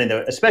 Again, I think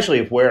especially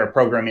if where a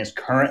program is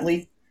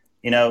currently,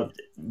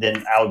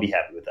 then I would be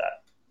happy with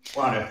that.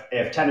 Well,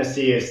 if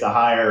Tennessee is to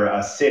hire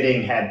a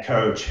sitting head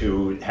coach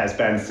who has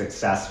been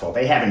successful,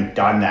 they haven't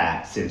done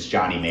that since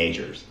Johnny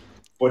Majors.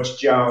 Butch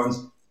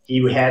Jones,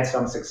 He had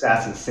some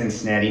success at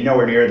Cincinnati,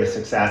 nowhere near the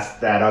success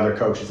that other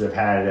coaches have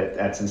had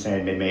at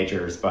Cincinnati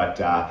mid-majors. But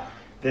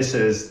this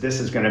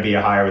is going to be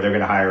a hire where they're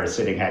going to hire a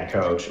sitting head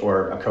coach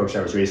or a coach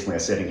that was recently a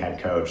sitting head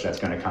coach that's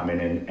going to come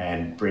in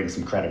and bring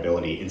some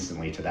credibility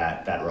instantly to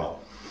that role.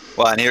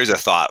 Well, and here's a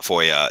thought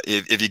for you.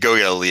 If you go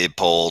get a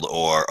Leopold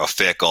or a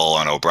Fickle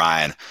or an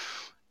O'Brien,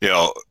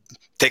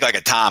 take like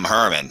a Tom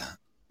Herman.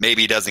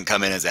 Maybe he doesn't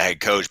come in as a head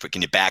coach, but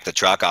can you back the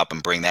truck up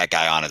and bring that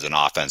guy on as an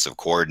offensive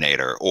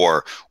coordinator,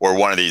 or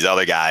one of these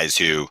other guys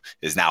who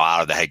is now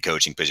out of the head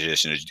coaching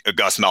position?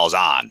 Gus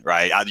Malzahn,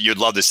 right? You'd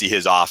love to see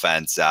his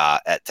offense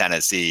at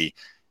Tennessee,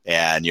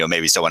 and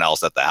maybe someone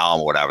else at the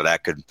helm or whatever.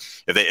 That could,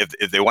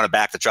 if they want to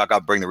back the truck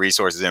up, bring the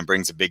resources in,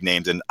 bring some big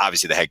names in.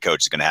 Obviously, the head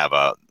coach is going to have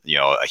a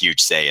huge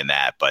say in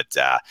that. But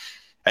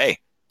hey,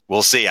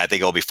 we'll see. I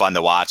think it'll be fun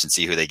to watch and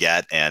see who they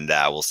get, and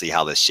we'll see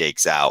how this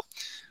shakes out.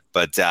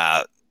 But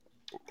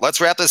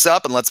let's wrap this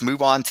up and let's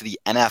move on to the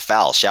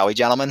NFL, shall we,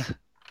 gentlemen?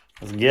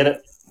 Let's get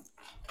it.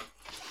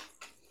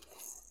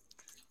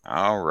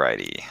 All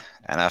righty.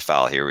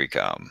 NFL, here we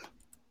come.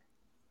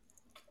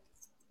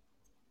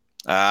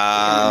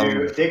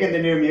 Digging the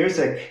new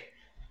music.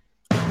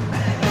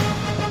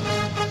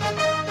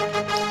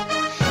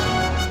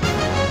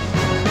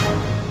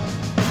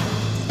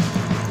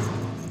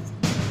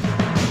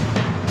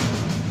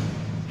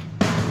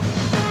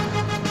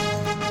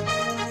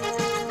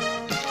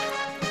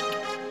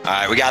 All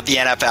right, we got the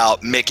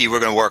NFL. Mickey, we're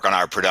going to work on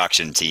our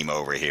production team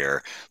over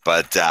here.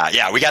 But,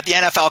 we got the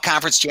NFL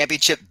Conference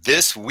Championship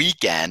this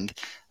weekend.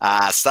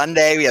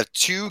 Sunday, we have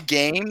 2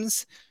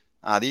 games.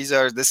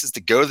 This is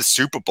to go to the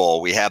Super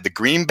Bowl. We have the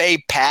Green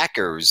Bay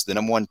Packers, the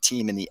number 1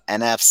 team in the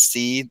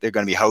NFC. They're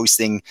going to be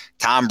hosting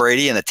Tom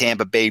Brady and the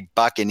Tampa Bay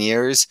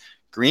Buccaneers.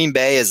 Green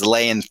Bay is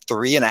laying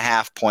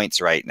 3.5 points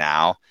right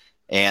now,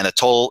 and the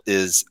total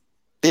is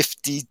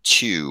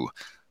 52.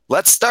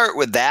 Let's start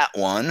with that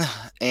one.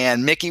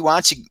 And Mickey, why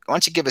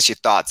don't you give us your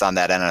thoughts on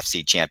that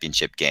NFC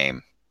Championship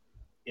game?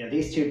 Yeah,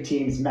 these 2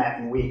 teams met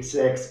in Week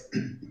 6.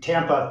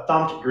 Tampa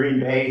thumped Green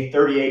Bay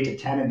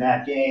 38-10 in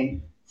that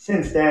game.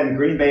 Since then,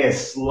 Green Bay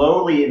has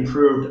slowly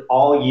improved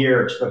all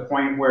year to the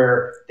point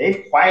where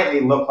they've quietly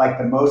looked like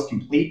the most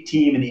complete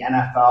team in the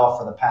NFL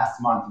for the past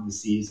month of the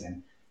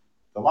season.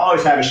 They'll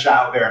always have a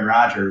shot with Aaron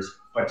Rodgers,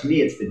 but to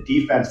me, it's the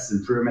defense's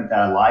improvement that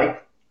I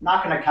like.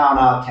 Not going to count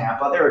out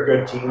Tampa. They're a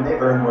good team. They've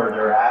earned where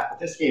they're at. But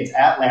this game's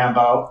at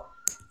Lambeau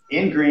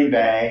in Green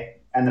Bay,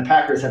 and the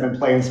Packers have been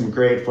playing some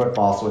great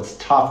football, so it's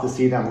tough to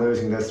see them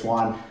losing this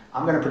one.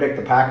 I'm going to predict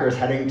the Packers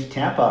heading to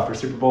Tampa for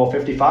Super Bowl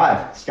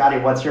 55. Scotty,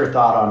 what's your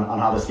thought on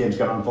how this game's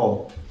going to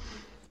unfold?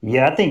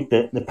 Yeah, I think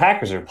the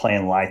Packers are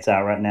playing lights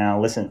out right now.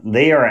 Listen,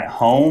 they are at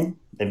home.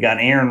 They've got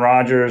Aaron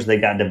Rodgers.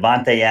 They've got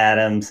Devontae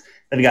Adams.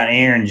 They've got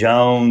Aaron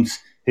Jones,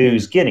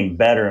 who's getting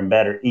better and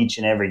better each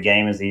and every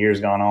game as the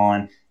year's gone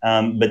on.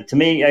 But to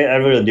me, I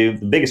really do.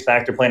 The biggest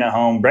factor playing at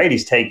home,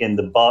 Brady's taken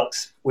the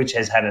Bucs, which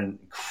has had an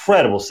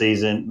incredible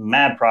season.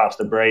 Mad props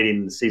to Brady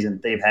and the season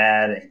that they've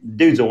had.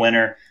 Dude's a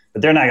winner,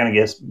 but they're not going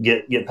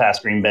to get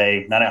past Green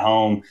Bay, not at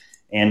home.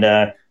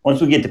 And once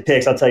we get to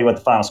picks, I'll tell you what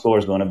the final score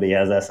is going to be.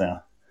 How's that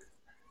sound?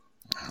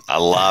 I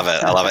love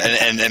it.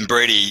 And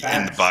Brady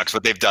and the Bucs,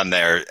 what they've done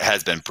there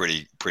has been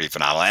pretty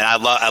phenomenal. And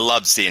I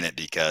love seeing it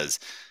because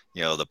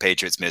the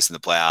Patriots missing the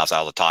playoffs.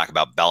 All the talk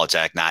about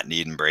Belichick not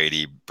needing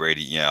Brady,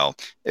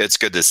 it's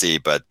good to see.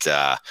 But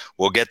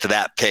we'll get to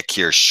that pick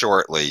here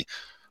shortly.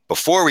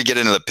 Before we get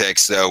into the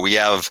picks, though, we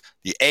have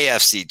the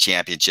AFC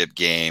Championship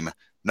game.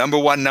 Number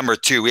 1, number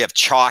 2, we have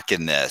chalk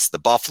in this. The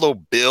Buffalo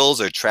Bills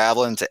are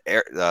traveling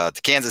to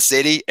Kansas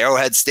City,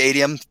 Arrowhead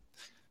Stadium,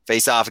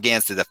 face off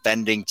against the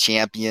defending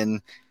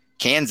champion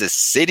Kansas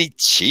City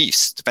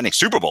Chiefs, defending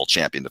Super Bowl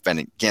champion,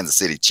 defending Kansas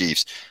City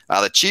Chiefs.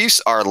 The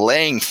Chiefs are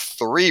laying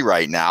 3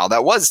 right now.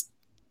 That was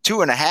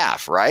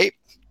 2.5, right?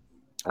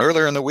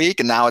 Earlier in the week,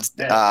 and now it's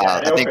it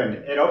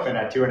opened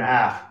at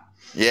 2.5.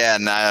 Yeah,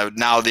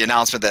 now the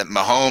announcement that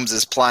Mahomes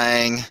is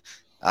playing,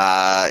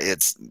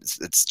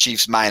 it's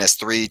Chiefs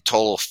 -3,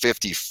 total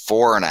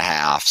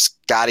 54.5.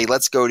 Scotty,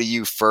 let's go to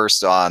you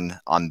first on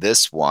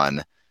this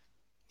one.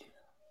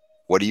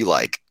 What do you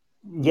like?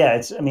 Yeah,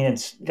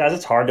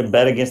 it's hard to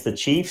bet against the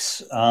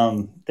Chiefs.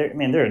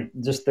 They're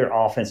just their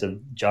offensive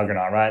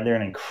juggernaut, right? They're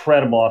an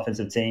incredible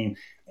offensive team.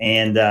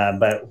 And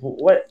but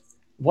what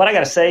I got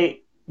to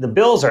say, the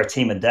Bills are a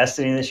team of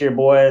destiny this year,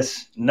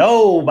 boys.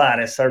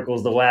 Nobody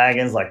circles the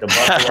wagons like the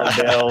Buffalo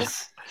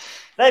Bills.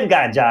 They've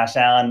got Josh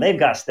Allen. They've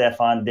got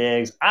Stephon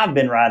Diggs. I've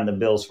been riding the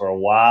Bills for a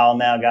while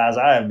now, guys.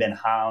 I have been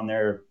high on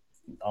their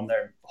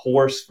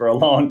horse for a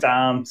long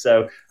time.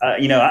 So,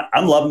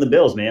 I'm loving the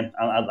Bills, man.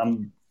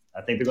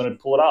 I think they're going to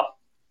pull it off.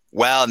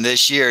 Well, and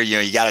this year,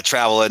 you got to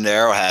travel into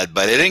Arrowhead,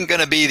 but it ain't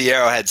going to be the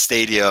Arrowhead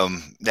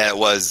Stadium that it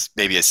was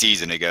maybe a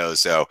season ago.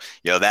 So,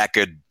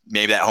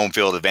 maybe that home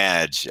field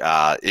advantage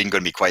isn't going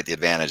to be quite the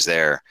advantage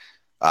there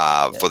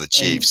for the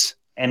Chiefs.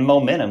 And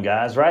momentum,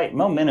 guys, right?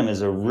 Momentum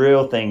is a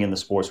real thing in the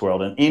sports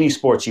world, in any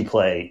sports you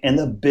play. And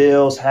the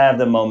Bills have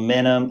the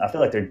momentum. I feel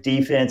like their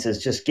defense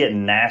is just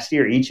getting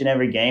nastier each and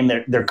every game.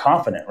 They're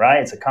confident,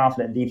 right? It's a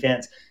confident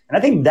defense. And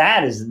I think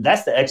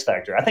that's the X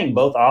factor. I think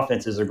both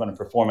offenses are going to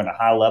perform at a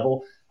high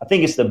level. I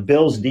think it's the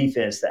Bills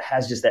defense that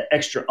has just that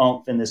extra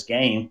oomph in this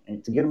game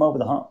and to get them over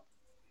the hump.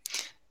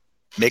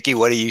 Mickey,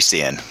 what are you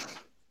seeing?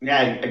 Yeah,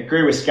 I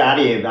agree with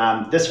Scotty.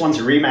 This one's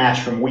a rematch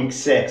from Week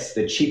 6.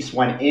 The Chiefs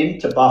went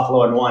into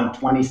Buffalo and won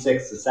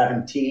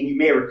 26-17. You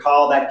may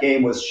recall that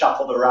game was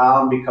shuffled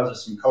around because of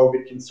some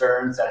COVID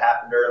concerns that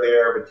happened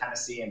earlier with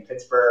Tennessee and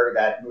Pittsburgh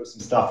that moved some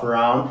stuff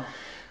around.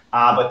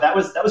 But that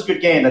was a good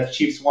game that the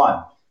Chiefs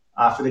won.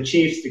 For the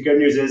Chiefs, the good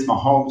news is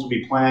Mahomes will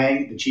be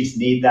playing. The Chiefs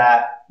need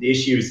that. The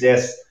issue is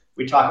this.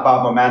 We talk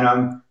about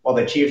momentum. Well,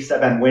 the Chiefs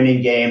have been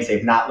winning games.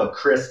 They've not looked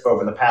crisp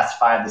over the past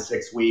 5 to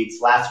 6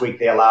 weeks. Last week,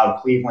 they allowed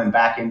Cleveland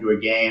back into a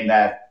game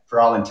that, for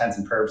all intents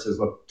and purposes,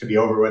 looked to be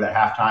over with at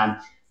halftime.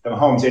 The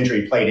Mahomes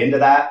injury played into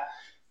that.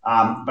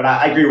 But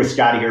I agree with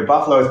Scotty here.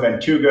 Buffalo has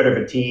been too good of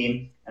a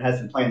team and has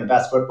been playing the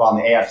best football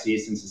in the AFC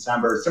since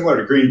December, similar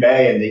to Green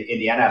Bay in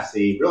the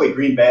NFC. Really,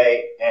 Green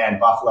Bay and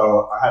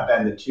Buffalo have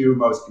been the two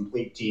most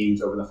complete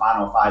teams over the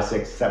final 5,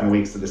 6, 7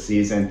 weeks of the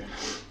season.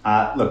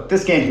 Look,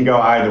 this game can go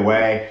either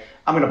way.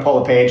 I'm going to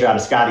pull a page out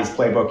of Scotty's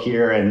playbook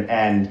here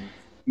and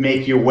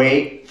make you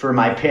wait for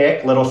my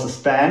pick. Little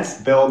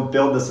suspense. Build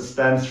the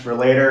suspense for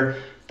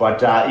later. But,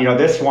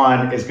 this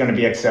one is going to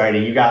be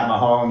exciting. You got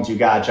Mahomes, you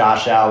got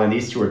Josh Allen.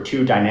 These two are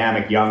two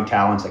dynamic young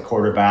talents at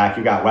quarterback.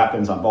 You got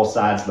weapons on both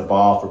sides of the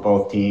ball for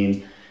both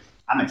teams.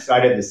 I'm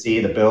excited to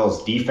see the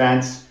Bills'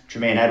 defense.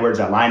 Tremaine Edwards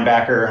at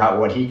linebacker,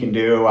 what he can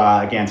do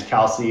against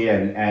Kelsey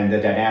and the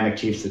dynamic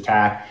Chiefs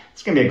attack.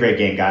 It's going to be a great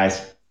game,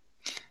 guys.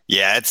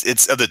 Yeah,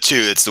 it's of the two,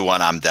 it's the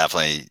one I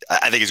think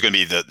it's going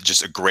to be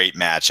just a great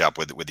matchup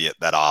with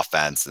that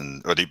offense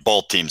or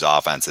both teams'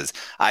 offenses.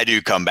 I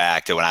do come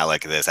back to when I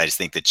look at this. I just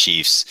think the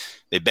Chiefs,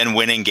 they've been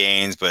winning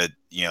games, but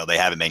they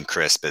haven't been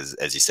crisp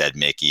as you said,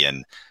 Mickey.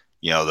 And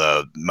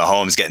the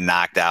Mahomes getting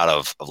knocked out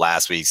of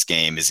last week's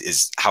game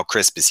is how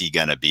crisp is he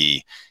going to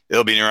be?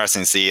 It'll be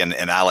interesting to see. And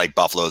I like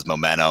Buffalo's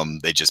momentum.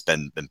 They've just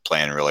been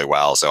playing really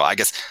well. So I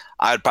guess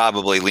I'd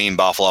probably lean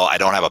Buffalo. I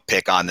don't have a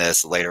pick on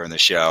this later in the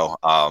show.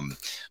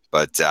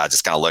 But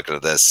just kind of looking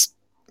at this,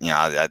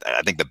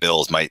 I think the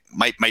Bills might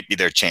be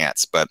their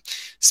chance. But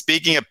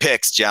speaking of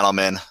picks,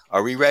 gentlemen,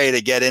 are we ready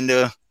to get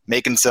into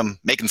making some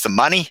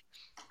money?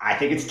 I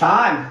think it's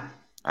time.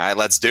 All right,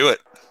 let's do it.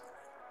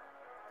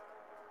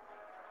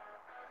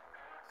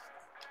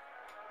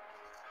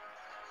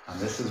 And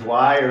this is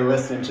why you're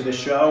listening to the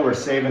show. We're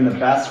saving the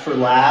best for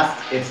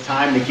last. It's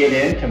time to get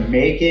into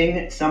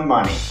making some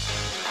money.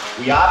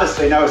 We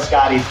obviously know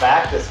Scotty's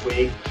back this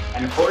week,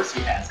 and of course he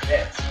has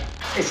picks.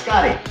 Hey,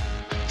 Scotty,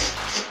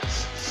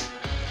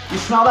 you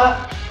smell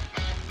that?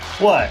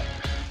 What?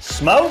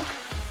 Smoke?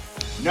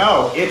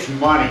 No, it's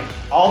money.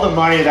 All the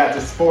money that the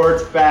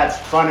sports bets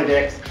fun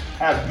addicts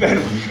have been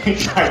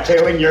made by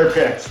tailing your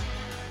picks.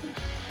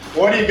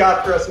 What do you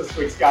got for us this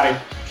week, Scotty?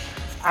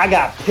 I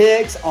got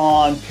picks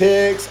on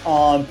picks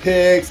on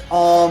picks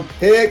on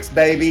picks,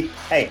 baby.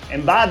 Hey,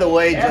 and by the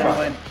way,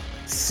 gentlemen,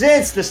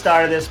 since the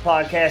start of this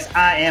podcast,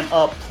 I am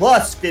up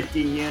plus 50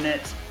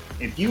 units.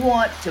 If you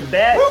want to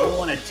bet, you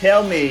want to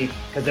tell me,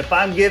 because if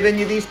I'm giving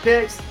you these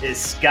picks,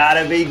 it's got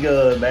to be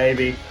good,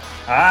 baby.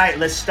 All right,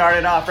 let's start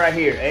it off right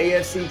here.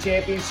 AFC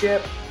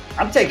Championship.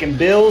 I'm taking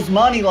Bills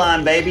money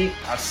line, baby.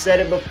 I've said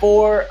it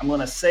before. I'm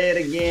going to say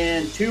it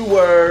again. 2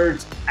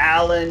 words,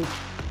 Alan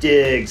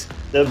Diggs.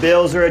 The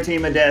Bills are a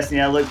team of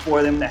destiny. I look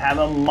for them to have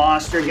a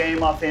monster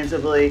game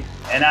offensively,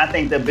 and I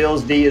think the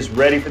Bills D is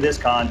ready for this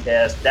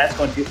contest. That's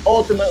going to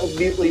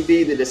ultimately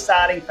be the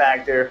deciding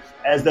factor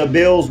as the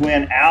Bills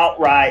win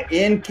outright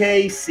in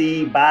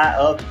KC by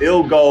a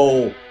field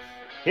goal.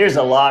 Here's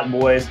a lock,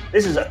 boys.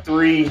 This is a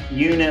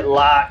 3-unit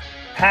lock.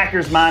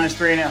 Packers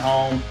 -3 at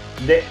home,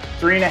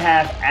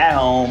 3.5 at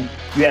home.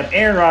 You have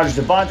Aaron Rodgers,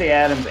 Devontae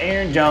Adams,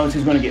 Aaron Jones,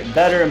 who's going to get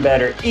better and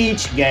better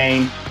each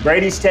game.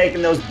 Brady's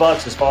taking those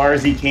Bucs as far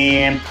as he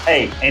can.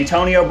 Hey,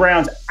 Antonio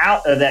Brown's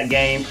out of that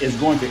game is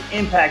going to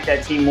impact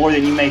that team more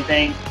than you may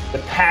think. The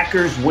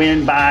Packers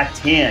win by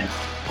 10.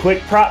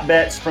 Quick prop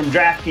bets from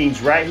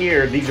DraftKings right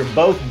here. These are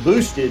both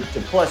boosted to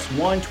plus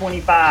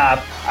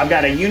 125. I've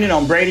got a unit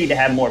on Brady to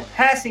have more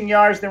passing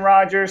yards than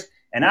Rodgers,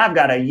 and I've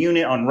got a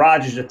unit on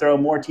Rodgers to throw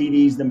more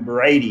TDs than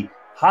Brady.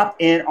 Hop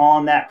in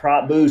on that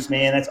prop boost,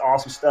 man. That's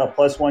awesome stuff.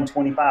 Plus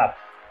 125.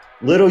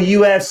 Little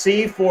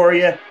UFC for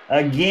you.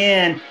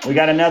 Again, we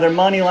got another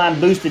money line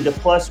boosted to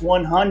plus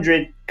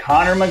 100.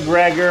 Conor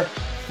McGregor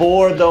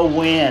for the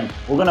win.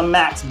 We're going to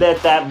max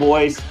bet that,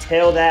 boys.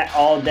 Tail that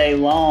all day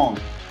long.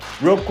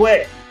 Real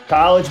quick,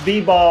 college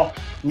b-ball.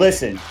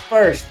 Listen,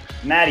 first,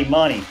 Matty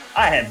Money,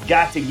 I have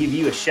got to give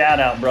you a shout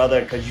out,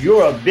 brother, because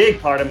you're a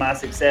big part of my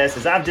success,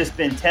 as I've just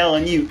been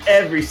telling you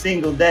every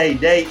single day,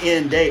 day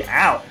in, day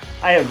out.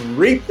 I have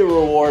reaped the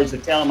rewards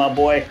of telling my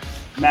boy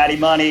Matty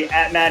Money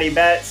at Matty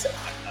Bets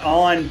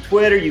on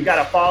Twitter. You got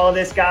to follow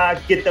this guy.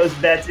 Get those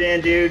bets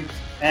in, dude.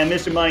 And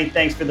Mr. Money,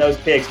 thanks for those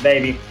picks,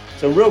 baby.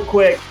 So real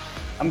quick,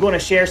 I'm going to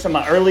share some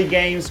of my early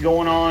games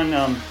going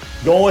on.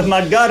 Going with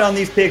my gut on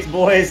these picks,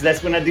 boys.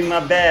 That's when I do my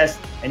best.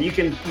 And you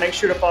can make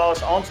sure to follow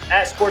us on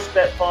at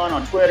SportsBetFun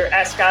on Twitter,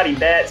 at Scotty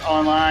Betts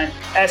online,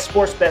 at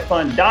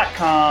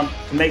SportsBetFun.com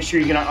to make sure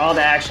you get on all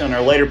the action on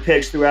our later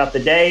picks throughout the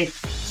day.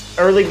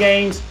 Early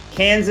games,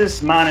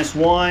 Kansas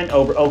 -1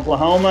 over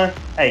Oklahoma.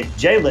 Hey,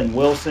 Jalen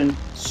Wilson,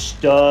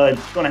 stud.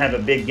 Going to have a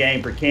big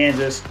game for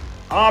Kansas.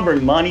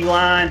 Auburn money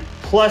line,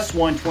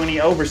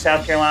 +120 over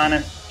South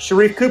Carolina.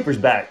 Sharif Cooper's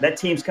back. That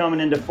team's coming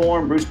into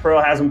form. Bruce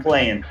Pearl has them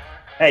playing.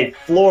 Hey,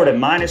 Florida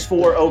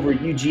 -4 over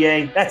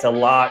UGA. That's a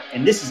lot.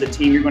 And this is a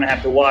team you're going to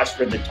have to watch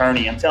for the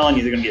tourney. I'm telling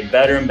you, they're going to get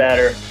better and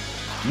better.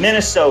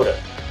 Minnesota,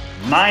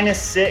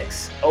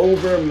 -6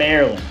 over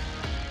Maryland.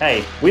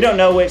 Hey, we don't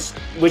know which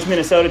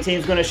Minnesota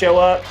team's going to show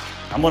up.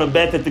 I'm going to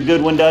bet that the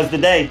good one does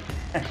today.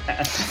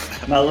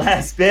 My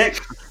last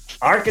pick,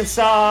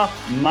 Arkansas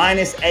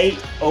 -8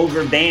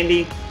 over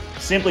Vandy.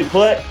 Simply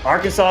put,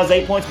 Arkansas is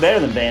 8 points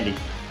better than Vandy.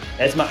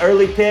 That's my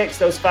early picks,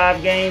 those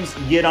 5 games.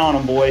 Get on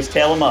them, boys.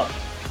 Tail them up.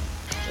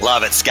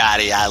 Love it,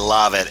 Scotty. I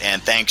love it.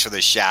 And thanks for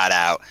the shout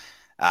out.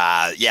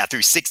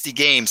 Through 60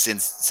 games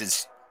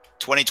since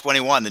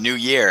 2021, the new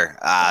year,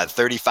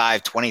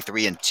 35,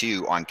 23, and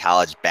 2 on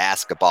college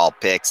basketball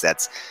picks.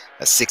 That's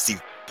a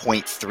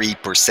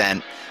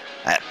 60.3%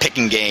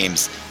 picking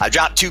games. I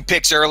dropped 2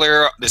 picks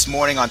earlier this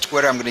morning on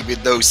Twitter. I'm going to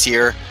give those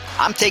here.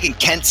 I'm taking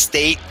Kent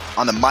State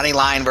on the money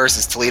line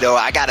versus Toledo.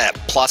 I got a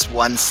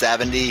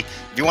 +170.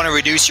 If you want to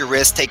reduce your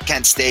risk, take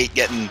Kent State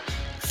getting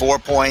 4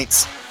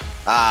 points.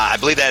 I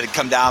believe that had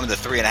come down to the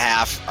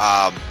 3.5.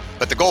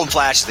 But the Golden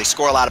Flashes, they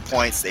score a lot of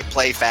points. They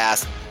play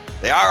fast.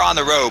 They are on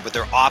the road, but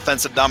their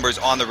offensive numbers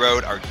on the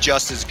road are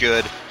just as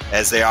good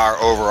as they are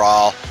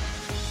overall.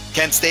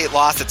 Kent State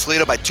lost to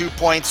Toledo by 2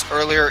 points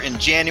earlier in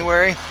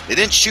January. They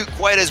didn't shoot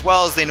quite as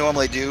well as they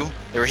normally do.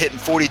 They were hitting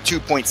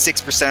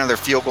 42.6% of their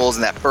field goals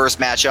in that first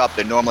matchup.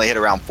 They normally hit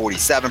around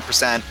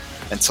 47%.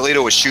 And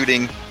Toledo was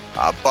shooting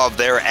above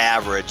their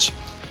average.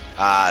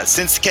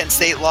 Since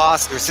that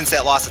loss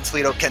to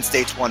Toledo, Kent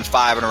State's won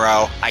 5 in a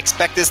row. I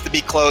expect this to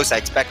be close. I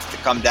expect it to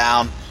come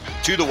down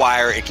to the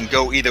wire. It can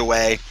go either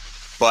way,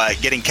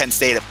 but getting Kent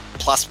State at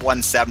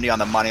 +170 on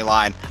the money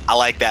line, I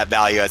like that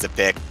value as a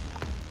pick.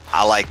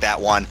 I like that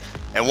one.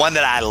 And one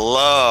that I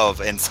love,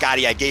 and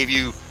Scotty, I gave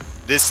you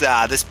this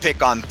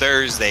pick on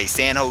Thursday,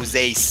 San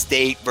Jose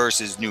State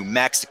versus New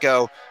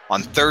Mexico.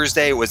 On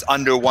Thursday, it was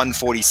under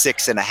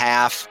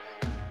 146.5.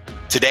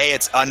 Today,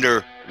 it's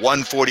under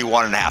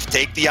 141.5.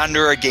 Take the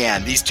under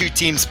again. These two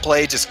teams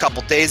played just a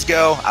couple days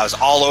ago. I was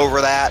all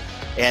over that.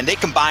 And they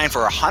combined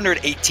for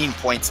 118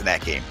 points in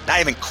that game. Not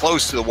even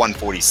close to the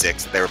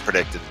 146 that they were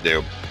predicted to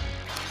do.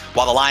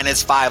 While the line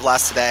is 5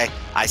 less today,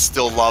 I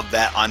still love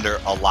that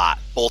under a lot.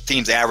 Both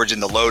teams average in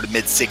the low to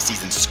mid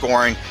 60s in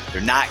scoring.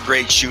 They're not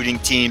great shooting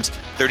teams.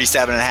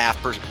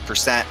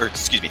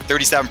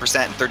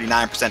 37% and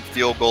 39%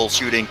 field goal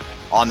shooting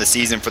on the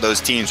season for those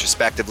teams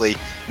respectively.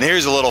 And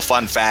here's a little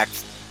fun fact.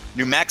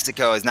 New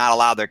Mexico has not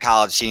allowed their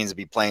college teams to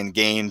be playing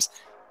games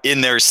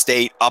in their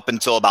state up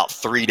until about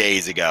 3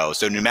 days ago.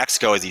 So New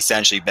Mexico has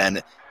essentially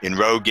been in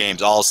road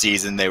games all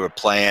season. They were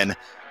playing,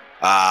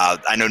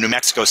 I know New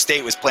Mexico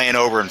State was playing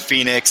over in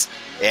Phoenix,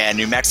 and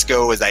New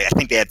Mexico was, I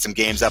think they had some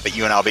games up at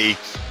UNLV.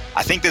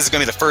 I think this is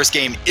going to be the first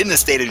game in the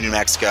state of New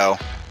Mexico.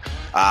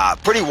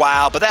 Pretty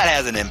wild, but that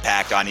has an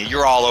impact on you.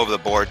 You're all over the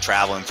board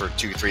traveling for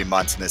 2-3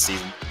 months in this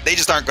season. They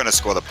just aren't going to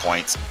score the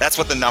points. That's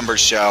what the numbers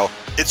show.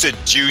 It's a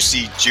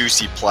juicy,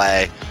 juicy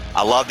play.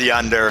 I love the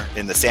under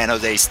in the San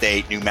Jose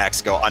State, New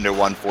Mexico, under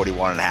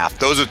 141.5.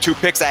 Those are 2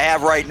 picks I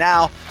have right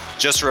now.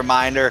 Just a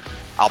reminder,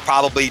 I'll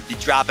probably be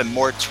dropping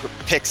more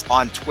picks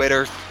on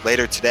Twitter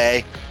later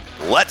today.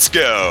 Let's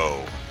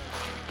go.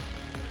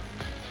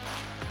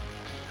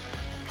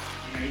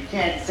 You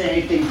can't say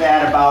anything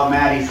bad about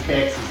Maddie's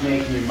picks. He's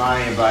making you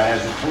money, but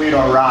as a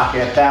Toledo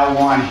Rocket, that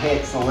one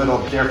hits a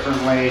little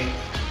differently.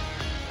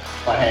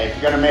 But hey, if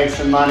you're going to make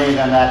some money,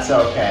 then that's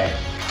okay.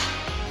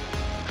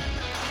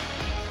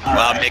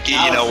 Well, Mickey,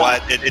 you know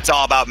what? It's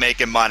all about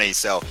making money.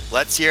 So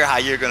let's hear how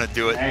you're going to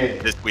do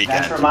it this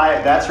weekend.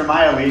 That's where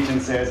my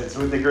allegiance is. It's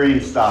with the green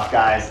stuff,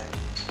 guys.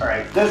 All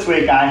right, this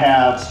week I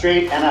have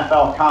straight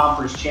NFL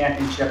Conference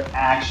Championship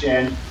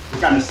action. We're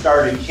going to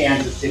start in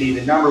Kansas City,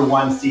 the number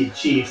 1 seed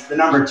Chiefs, the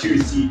number 2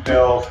 seed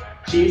Bills.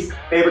 Chiefs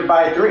favored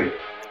by 3.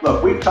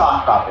 Look, we've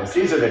talked about this.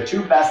 These are the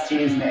 2 best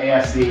teams in the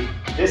AFC.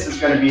 This is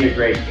going to be a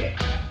great game.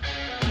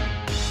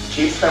 The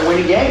Chiefs have been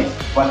winning games,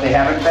 but they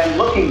haven't been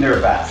looking their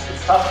best.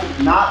 It's tough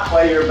to not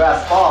play your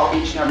best ball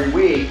each and every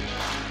week,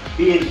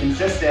 being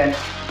consistent,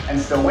 and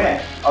still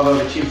win, although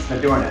the Chiefs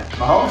have been doing it.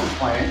 Mahomes is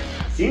playing.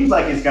 Seems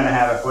like he's going to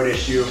have a foot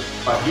issue,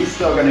 but he's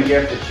still going to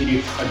give the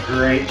Chiefs a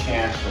great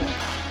chance to win.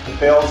 The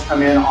Bills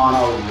come in on a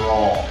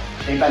roll.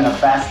 They've been the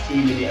best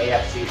team in the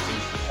AFC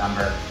since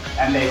December,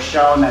 and they've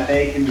shown that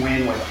they can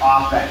win with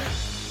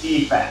offense,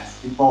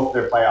 defense in both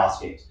their playoff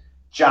games.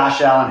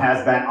 Josh Allen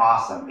has been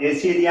awesome.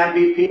 Is he the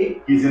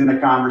MVP? He's in the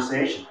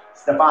conversation.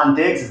 Stephon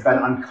Diggs has been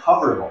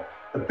uncoverable.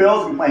 The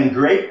Bills have been playing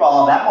great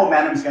ball. That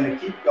momentum's going to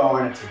keep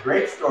going. It's a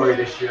great story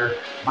this year.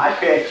 My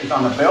pick is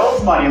on the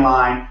Bills money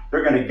line.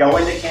 They're going to go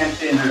into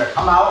Canton. They're going to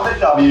come out with a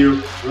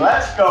W.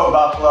 Let's go,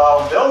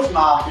 Buffalo. Bills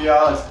Mafia.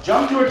 Let's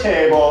jump to a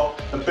table.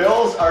 The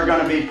Bills are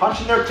going to be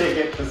punching their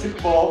ticket to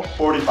Super Bowl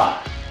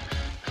 55.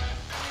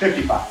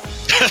 55.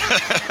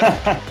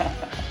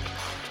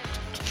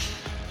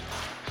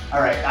 All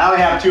right, I only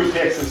have 2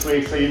 picks this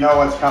week, so you know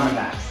what's coming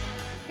next.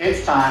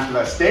 It's time for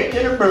the Steak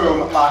Dinner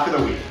Boom Lock of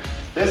the Week.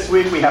 This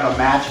week we have a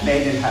match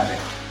made in heaven.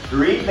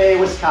 Green Bay,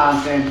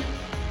 Wisconsin,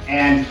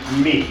 and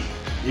meat.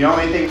 The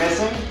only thing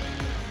missing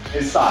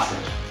is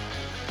sausage.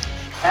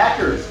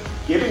 Packers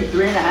giving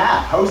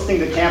 3.5, hosting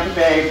the Tampa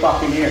Bay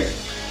Buccaneers.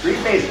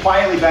 Green Bay's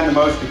quietly been the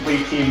most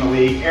complete team in the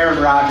league.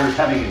 Aaron Rodgers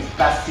having his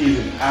best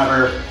season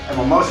ever and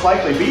will most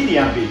likely be the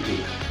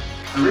MVP.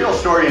 The real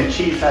story in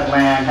Chiefs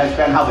Headland has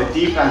been how the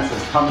defense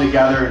has come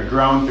together and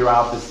grown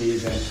throughout the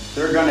season.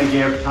 They're going to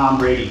give Tom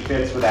Brady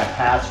fits with that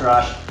pass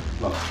rush.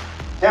 Look,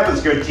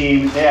 Tampa's a good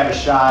team. They have a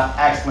shot.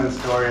 Excellent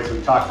story, as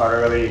we talked about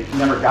earlier. You can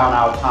never down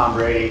out Tom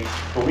Brady.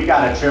 But we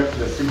got a trip to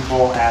the Super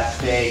Bowl at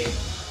stake.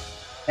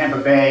 Tampa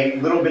Bay,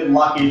 a little bit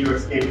lucky to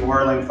escape New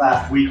Orleans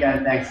last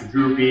weekend thanks to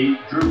Drew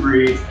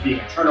Brees being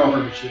a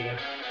turnover machine.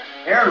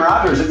 Aaron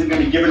Rodgers isn't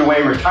going to be giving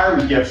away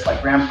retirement gifts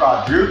like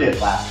Grandpa Drew did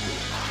last week.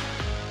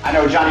 I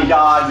know Johnny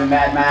Dodds and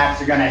Mad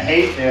Max are going to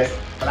hate this,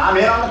 but I'm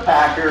in on the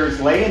Packers,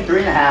 laying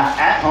 3.5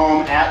 at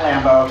home at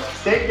Lambeau.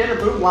 Steak Dinner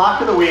Boom Lock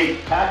of the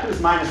Week,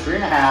 Packers minus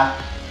 3.5.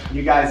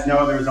 You guys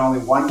know there's only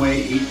one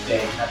way to eat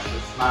steak, and that's with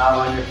a smile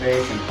on your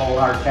face and cold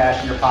hard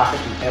cash in your pocket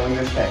from tailing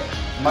this pick.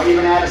 Might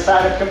even add a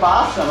side of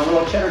kielbasa and a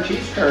little cheddar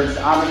cheese curds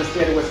to honor the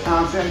state of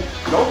Wisconsin.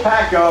 Go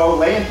Pack Go,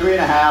 laying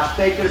 3.5,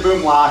 Steak Dinner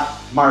Boom Lock,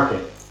 mark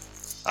it.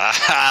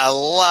 I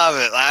love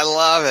it. I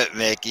love it,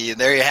 Mickey.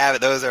 And there you have it.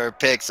 Those are our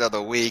picks of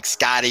the week.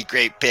 Scotty,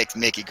 great picks.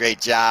 Mickey,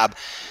 great job.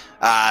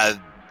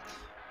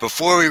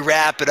 Before we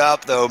wrap it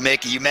up, though,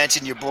 Mickey, you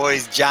mentioned your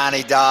boys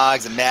Johnny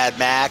Dogs and Mad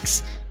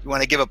Max. You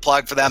want to give a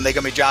plug for them? They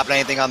going to be dropping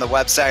anything on the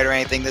website or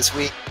anything this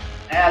week?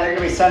 Yeah, they're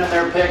going to be sending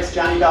their picks.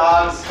 Johnny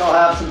Dogs will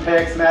have some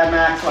picks. Mad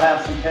Max will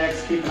have some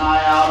picks. Keep an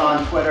eye out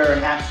on Twitter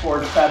at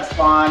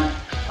SportsBetsFun,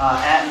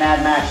 at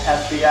Mad Max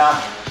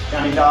SBF.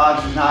 Johnny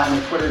Dogs is not in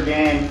the Twitter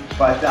game,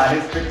 but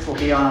his picks will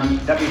be on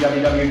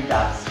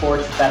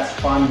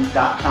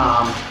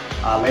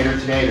www.sportsbetsfun.com later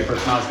today to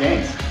personalize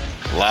games.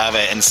 Love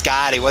it. And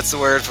Scotty, what's the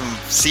word from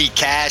C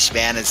Cash,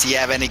 man? Does he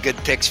have any good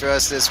picks for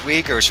us this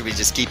week, or should we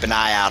just keep an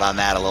eye out on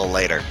that a little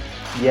later?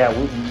 Yeah,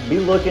 we'll be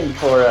looking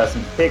for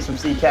some picks from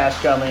C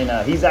Cash coming.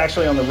 He's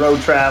actually on the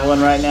road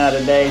traveling right now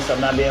today, so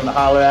I'm not being able to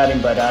holler at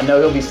him, but I know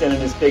he'll be sending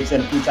his picks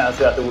in a few times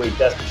throughout the week,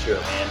 that's for sure,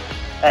 man.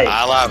 Hey,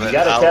 I love it. You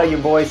got to tell your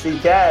boy C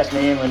Cash,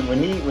 man.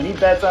 When he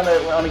bets on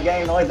a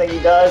game, the only thing he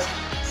does,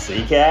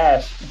 C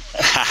Cash.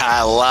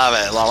 I love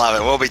it. I love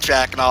it. We'll be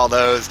tracking all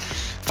those.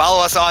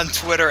 Follow us on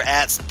Twitter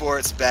at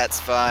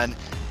SportsBetsFun.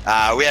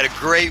 We had a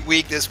great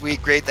week this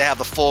week. Great to have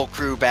the full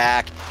crew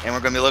back, and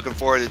we're going to be looking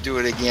forward to do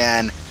it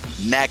again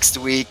next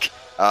week.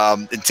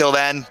 Until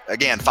then,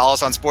 again, follow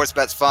us on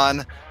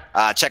SportsBetsFun.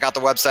 Check out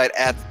the website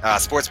at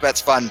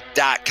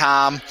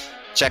sportsbetsfun.com.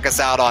 Check us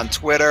out on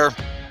Twitter.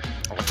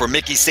 For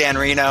Mickey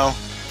Sanrino,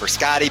 for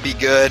Scotty Be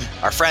Good,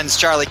 our friends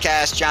Charlie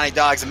Cash, Johnny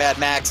Dogs, and Mad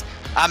Max,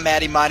 I'm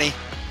Matty Money.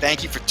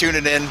 Thank you for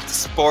tuning in to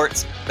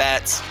Sports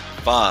Bets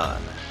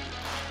Fun.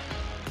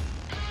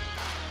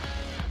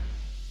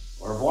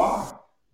 Au revoir.